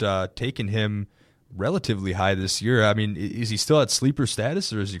about taking him relatively high this year. I mean, is he still at sleeper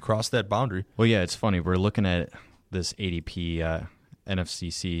status, or has he crossed that boundary? Well, yeah, it's funny. We're looking at this ADP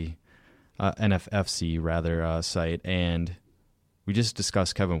NFFC site, and we just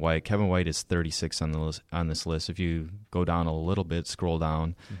discussed Kevin White. Kevin White is 36 on this list. If you go down a little bit, scroll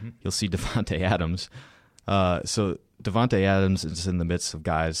down, you'll see Davante Adams. So Davante Adams is in the midst of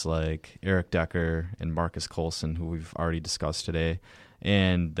guys like Eric Decker and Marcus Coulson, who we've already discussed today,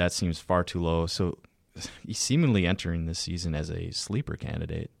 and that seems far too low. So he's seemingly entering this season as a sleeper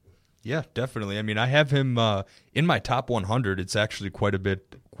candidate. Yeah, definitely. I mean, I have him in my top 100. It's actually quite a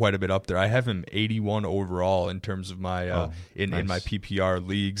bit up there. I have him 81 overall in terms of my in my PPR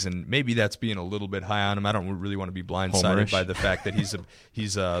leagues, and maybe that's being a little bit high on him. I don't really want to be blindsided by the fact that he's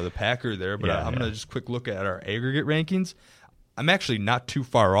the Packer there, but I'm going to just quick look at our aggregate rankings. I'm actually not too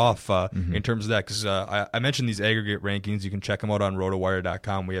far off in terms of that, because I mentioned these aggregate rankings. You can check them out on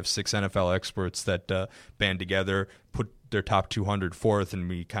rotowire.com. We have 6 NFL experts that band together, put their top 200 forth, and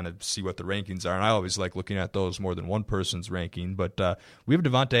we kind of see what the rankings are. And I always like looking at those more than one person's ranking. But we have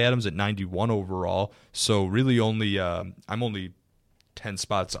Davante Adams at 91 overall, so really I'm only 10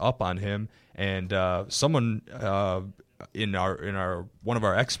 spots up on him. And someone in our one of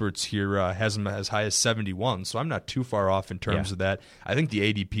our experts here has him as high as 71, so I'm not too far off in terms of that. I think the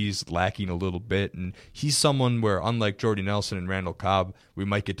ADP is lacking a little bit, and he's someone where, unlike Jordy Nelson and Randall Cobb, we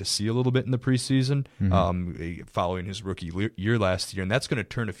might get to see a little bit in the preseason following his rookie year last year, and that's going to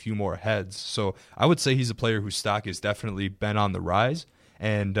turn a few more heads. So I would say he's a player whose stock has definitely been on the rise,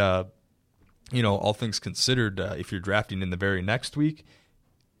 and all things considered, if you're drafting in the very next week,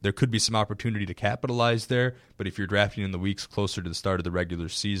 there could be some opportunity to capitalize there, but if you're drafting in the weeks closer to the start of the regular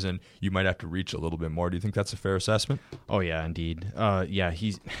season, you might have to reach a little bit more. Do you think that's a fair assessment? Oh, yeah, indeed.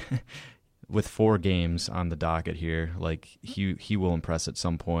 He's with 4 games on the docket here, like he will impress at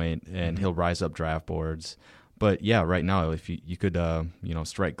some point, and he'll rise up draft boards. But, yeah, right now, if you could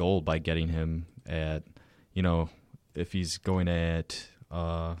strike gold by getting him at, if he's going at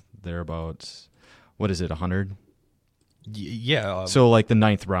thereabouts, what is it, 100? Yeah. So like the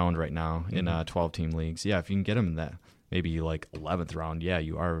 9th round right now in 12-team leagues. Yeah, if you can get him in that maybe like 11th round, yeah,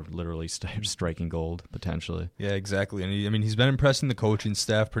 you are literally striking gold potentially. Yeah, exactly. And he's been impressing the coaching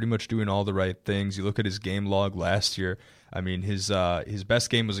staff, pretty much doing all the right things. You look at his game log last year. I mean, his best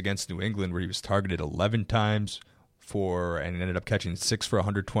game was against New England, where he was targeted 11 times and ended up catching 6 for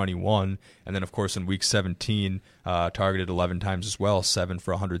 121. And then, of course, in Week 17, targeted 11 times as well, 7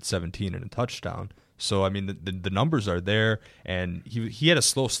 for 117 and a touchdown. So, I mean, the numbers are there, and he had a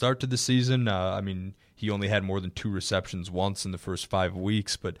slow start to the season. he only had more than 2 receptions once in the first 5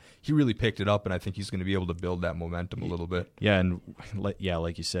 weeks, but he really picked it up, and I think he's going to be able to build that momentum a little bit. Yeah, and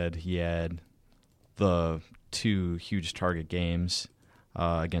like you said, he had the 2 huge target games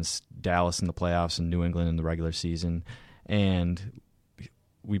against Dallas in the playoffs and New England in the regular season, and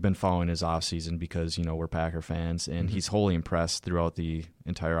we've been following his offseason because, we're Packer fans, and he's wholly impressed throughout the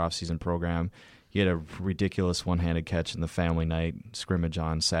entire offseason program. He had a ridiculous one-handed catch in the family night scrimmage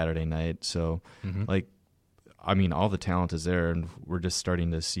on Saturday night. So, all the talent is there, and we're just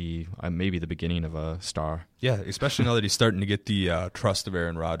starting to see maybe the beginning of a star. Yeah, especially now that he's starting to get the trust of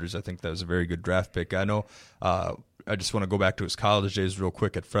Aaron Rodgers. I think that was a very good draft pick. I know I just want to go back to his college days real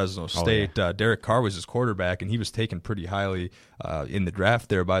quick at Fresno State. Oh, yeah. Derek Carr was his quarterback, and he was taken pretty highly in the draft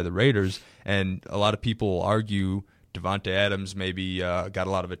there by the Raiders. And a lot of people argue Davante Adams maybe got a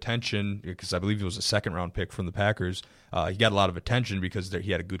lot of attention because I believe he was a second-round pick from the Packers. He got a lot of attention because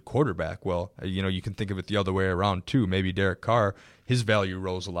he had a good quarterback. Well, you can think of it the other way around too. Maybe Derek Carr, his value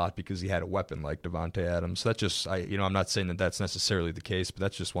rose a lot because he had a weapon like Davante Adams. So that's just, I'm not saying that that's necessarily the case, but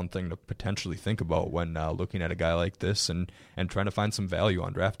that's just one thing to potentially think about when looking at a guy like this and trying to find some value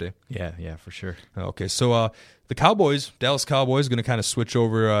on draft day. Yeah, for sure. Okay, so the Cowboys, Dallas Cowboys, going to kind of switch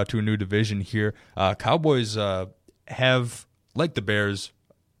over to a new division here. Cowboys have, like the Bears,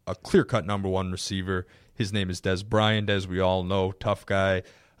 a clear-cut number 1 receiver. His name is Dez Bryant, as we all know, tough guy.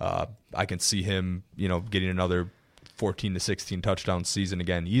 I can see him, getting another 14 to 16 touchdown season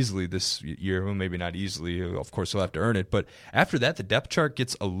again easily this year. Well, maybe not easily. Of course, he'll have to earn it. But after that, the depth chart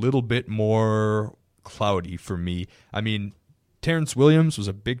gets a little bit more cloudy for me. Terrence Williams was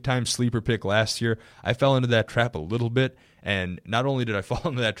a big-time sleeper pick last year. I fell into that trap a little bit, and not only did I fall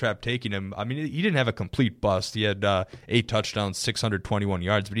into that trap taking him, he didn't have a complete bust. He had 8 touchdowns, 621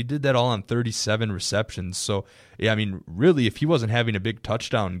 yards, but he did that all on 37 receptions. So, really, if he wasn't having a big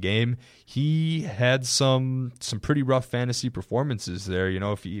touchdown game, he had some pretty rough fantasy performances there.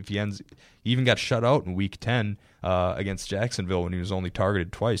 If he even got shut out in Week 10 against Jacksonville when he was only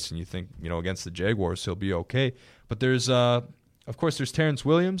targeted twice, and you think, against the Jaguars he'll be okay. But there's of course, there's Terrence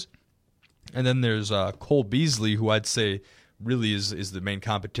Williams, and then there's Cole Beasley, who I'd say really is the main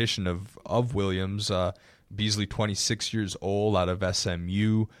competition of Williams. Beasley, 26 years old, out of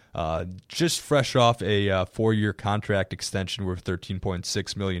SMU, just fresh off a 4-year contract extension worth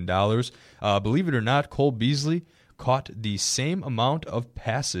 $13.6 million. Believe it or not, Cole Beasley caught the same amount of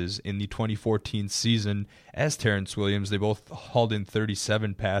passes in the 2014 season as Terrence Williams. They both hauled in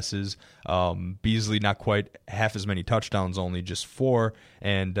 37 passes. Beasley not quite half as many touchdowns, only just 4,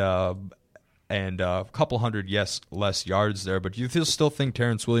 and a couple hundred less yards there. But do you still think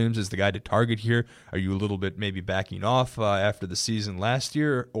Terrence Williams is the guy to target here? Are you a little bit maybe backing off after the season last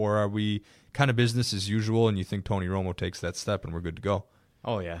year, or are we kind of business as usual and you think Tony Romo takes that step and we're good to go?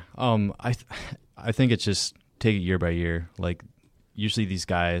 Oh yeah. I think it's just take it year by year. Usually these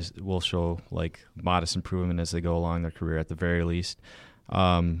guys will show modest improvement as they go along their career at the very least.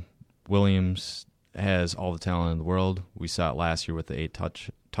 Williams has all the talent in the world. We saw it last year with the 8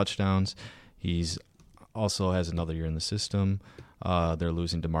 touchdowns. He's also has another year in the system. They're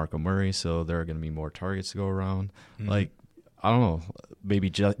losing DeMarco Murray, so there are going to be more targets to go around. Mm-hmm. I don't know,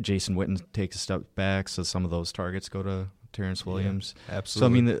 maybe Jason Witten takes a step back, so some of those targets go to Terrence Williams. Yeah,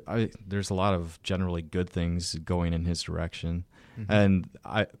 absolutely. So, there's a lot of generally good things going in his direction. Mm-hmm. And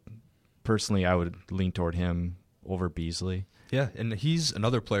I would lean toward him over Beasley. Yeah, and he's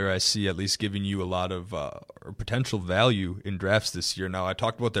another player I see at least giving you a lot of potential value in drafts this year. Now, I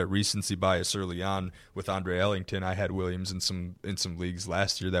talked about that recency bias early on with Andre Ellington. I had Williams in some leagues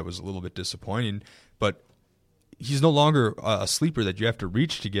last year. That was a little bit disappointing, but he's no longer a sleeper that you have to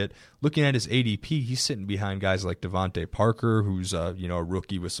reach to get. Looking at his ADP, he's sitting behind guys like Devontae Parker, who's a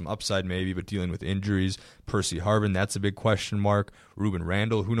rookie with some upside maybe, but dealing with injuries. Percy Harvin, that's a big question mark. Ruben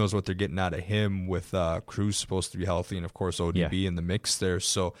Randall, who knows what they're getting out of him with Cruz supposed to be healthy, and of course ODB in the mix there.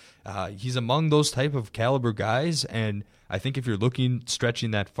 So he's among those type of caliber guys, and I think if you're stretching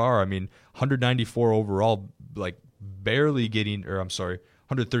that far, 194 overall, barely getting,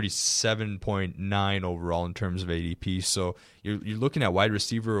 137.9 overall in terms of ADP. So you're looking at wide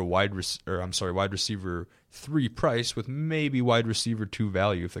receiver 3 price with maybe wide receiver 2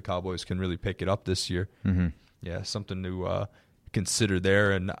 value if the Cowboys can really pick it up this year. Mm-hmm. Yeah, something to consider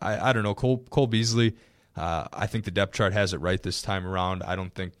there. And I don't know, Cole Beasley, I think the depth chart has it right this time around. I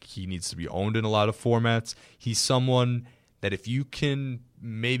don't think he needs to be owned in a lot of formats. He's someone that if you can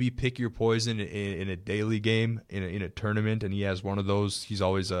maybe pick your poison in a daily game, in a tournament, and he has one of those, he's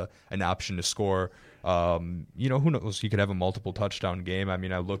always an option to score. Who knows? He could have a multiple touchdown game. I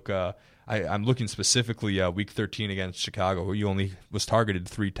mean, I'm looking specifically Week 13 against Chicago, who he only was targeted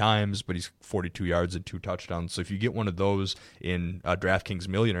 3 times, but he's 42 yards and 2 touchdowns. So if you get one of those in DraftKings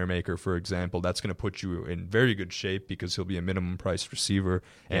Millionaire Maker, for example, that's going to put you in very good shape because he'll be a minimum price receiver,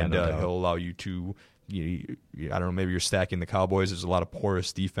 and he'll allow you to. I don't know, maybe you're stacking the Cowboys. There's a lot of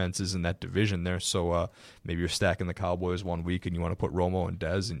porous defenses in that division there, so maybe you're stacking the Cowboys one week and you want to put Romo and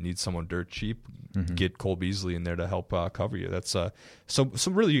Dez and need someone dirt cheap. Get Cole Beasley in there to help cover you. That's so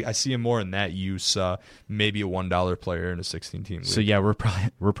really I see him more in that use. Maybe a $1 player in a 16-team league. So yeah, we're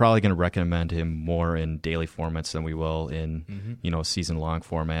probably going to recommend him more in daily formats than we will in season-long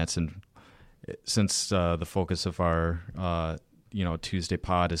formats. And since the focus of our Tuesday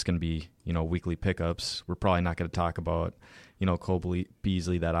pod is going to be, weekly pickups, we're probably not going to talk about, Cole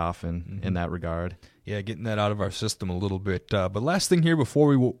Beasley that often in that regard. Yeah, getting that out of our system a little bit. But last thing here before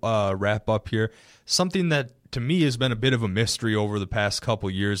we wrap up here, something that to me has been a bit of a mystery over the past couple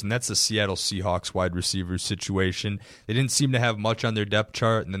years, and that's the Seattle Seahawks wide receiver situation. They didn't seem to have much on their depth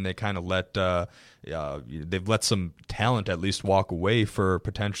chart, and then they kind of they've let some talent at least walk away for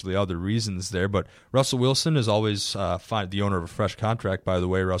potentially other reasons there. But Russell Wilson is always the owner of a fresh contract, by the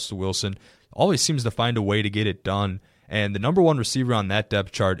way. Russell Wilson always seems to find a way to get it done. And the number one receiver on that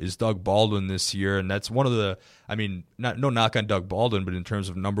depth chart is Doug Baldwin this year, and that's one of the, no knock on Doug Baldwin, but in terms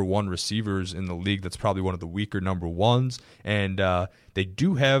of number one receivers in the league, that's probably one of the weaker number ones. And they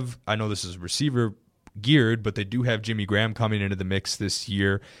do have, I know this is receiver geared, but they do have Jimmy Graham coming into the mix this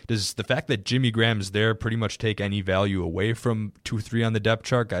year. Does the fact that Jimmy Graham's there pretty much take any value away from 2-3 on the depth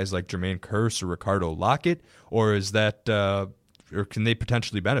chart, guys like Jermaine Kearse or Ricardo Lockett, or is that... or can they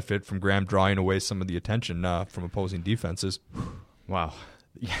potentially benefit from Graham drawing away some of the attention from opposing defenses? Wow.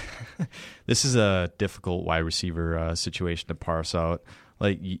 This is a difficult wide receiver situation to parse out.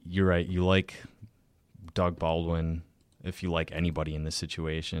 Like, you're right. You like Doug Baldwin if you like anybody in this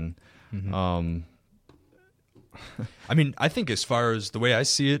situation. I think as far as the way I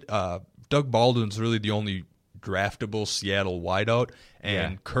see it, Doug Baldwin's really the only draftable Seattle wideout,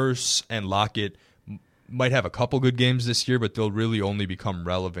 and Kearse and Lockett might have a couple good games this year, but they'll really only become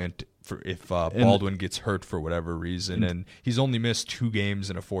relevant if Baldwin gets hurt for whatever reason. And he's only missed 2 games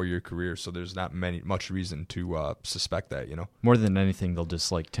in a 4-year career, so there's not much reason to suspect that, More than anything, they'll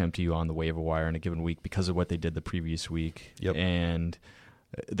just tempt you on the waiver wire in a given week because of what they did the previous week. Yep. And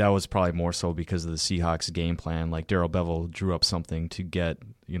that was probably more so because of the Seahawks game plan. Like Darrell Bevell drew up something to get,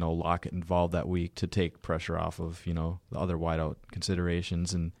 Lockett involved that week to take pressure off of, the other wideout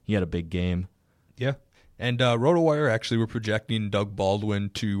considerations, and he had a big game. Yeah. And RotoWire, actually, we're projecting Doug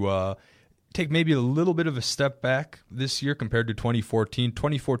Baldwin to take maybe a little bit of a step back this year compared to 2014.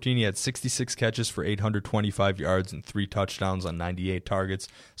 2014, he had 66 catches for 825 yards and 3 touchdowns on 98 targets.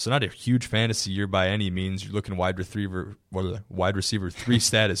 So not a huge fantasy year by any means. You're looking wide receiver 3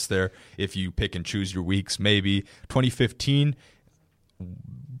 status there if you pick and choose your weeks. Maybe 2015.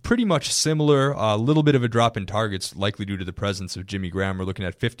 Pretty much similar, a little bit of a drop in targets, likely due to the presence of Jimmy Graham. We're looking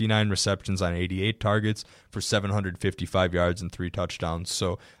at 59 receptions on 88 targets for 755 yards and 3 touchdowns.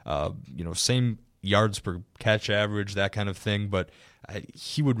 So, same yards per catch average, that kind of thing. But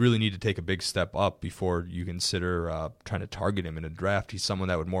he would really need to take a big step up before you consider trying to target him in a draft. He's someone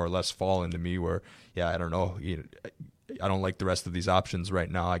that would more or less fall into me where, I don't know. I don't like the rest of these options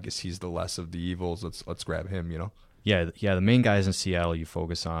right now. I guess he's the less of the evils. Let's grab him, Yeah, the main guys in Seattle you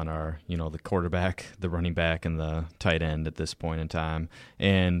focus on are, the quarterback, the running back, and the tight end at this point in time,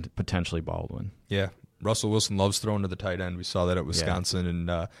 and potentially Baldwin. Yeah, Russell Wilson loves throwing to the tight end. We saw that at Wisconsin,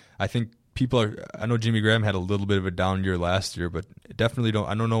 and I think I know Jimmy Graham had a little bit of a down year last year, but definitely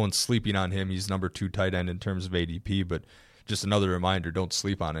I know no one's sleeping on him. He's number 2 tight end in terms of ADP, but just another reminder, don't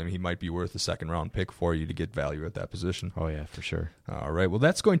sleep on him. He might be worth a second-round pick for you to get value at that position. Oh, yeah, for sure. All right, well,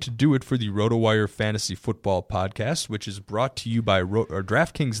 that's going to do it for the RotoWire Fantasy Football Podcast, which is brought to you by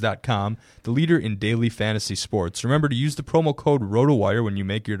DraftKings.com, the leader in daily fantasy sports. Remember to use the promo code RotoWire when you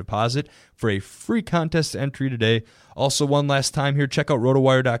make your deposit for a free contest entry today. Also, one last time here, check out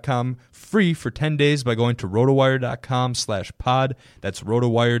RotoWire.com free for 10 days by going to RotoWire.com/pod. That's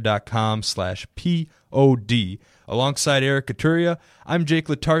RotoWire.com/POD. Alongside Eric Couturier, I'm Jake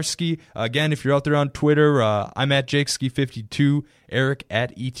Latarski. Again, if you're out there on Twitter, I'm at JakeSki52, Eric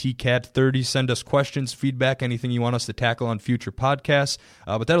at ETCat30. Send us questions, feedback, anything you want us to tackle on future podcasts.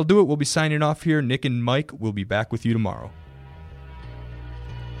 But that'll do it. We'll be signing off here. Nick and Mike will be back with you tomorrow.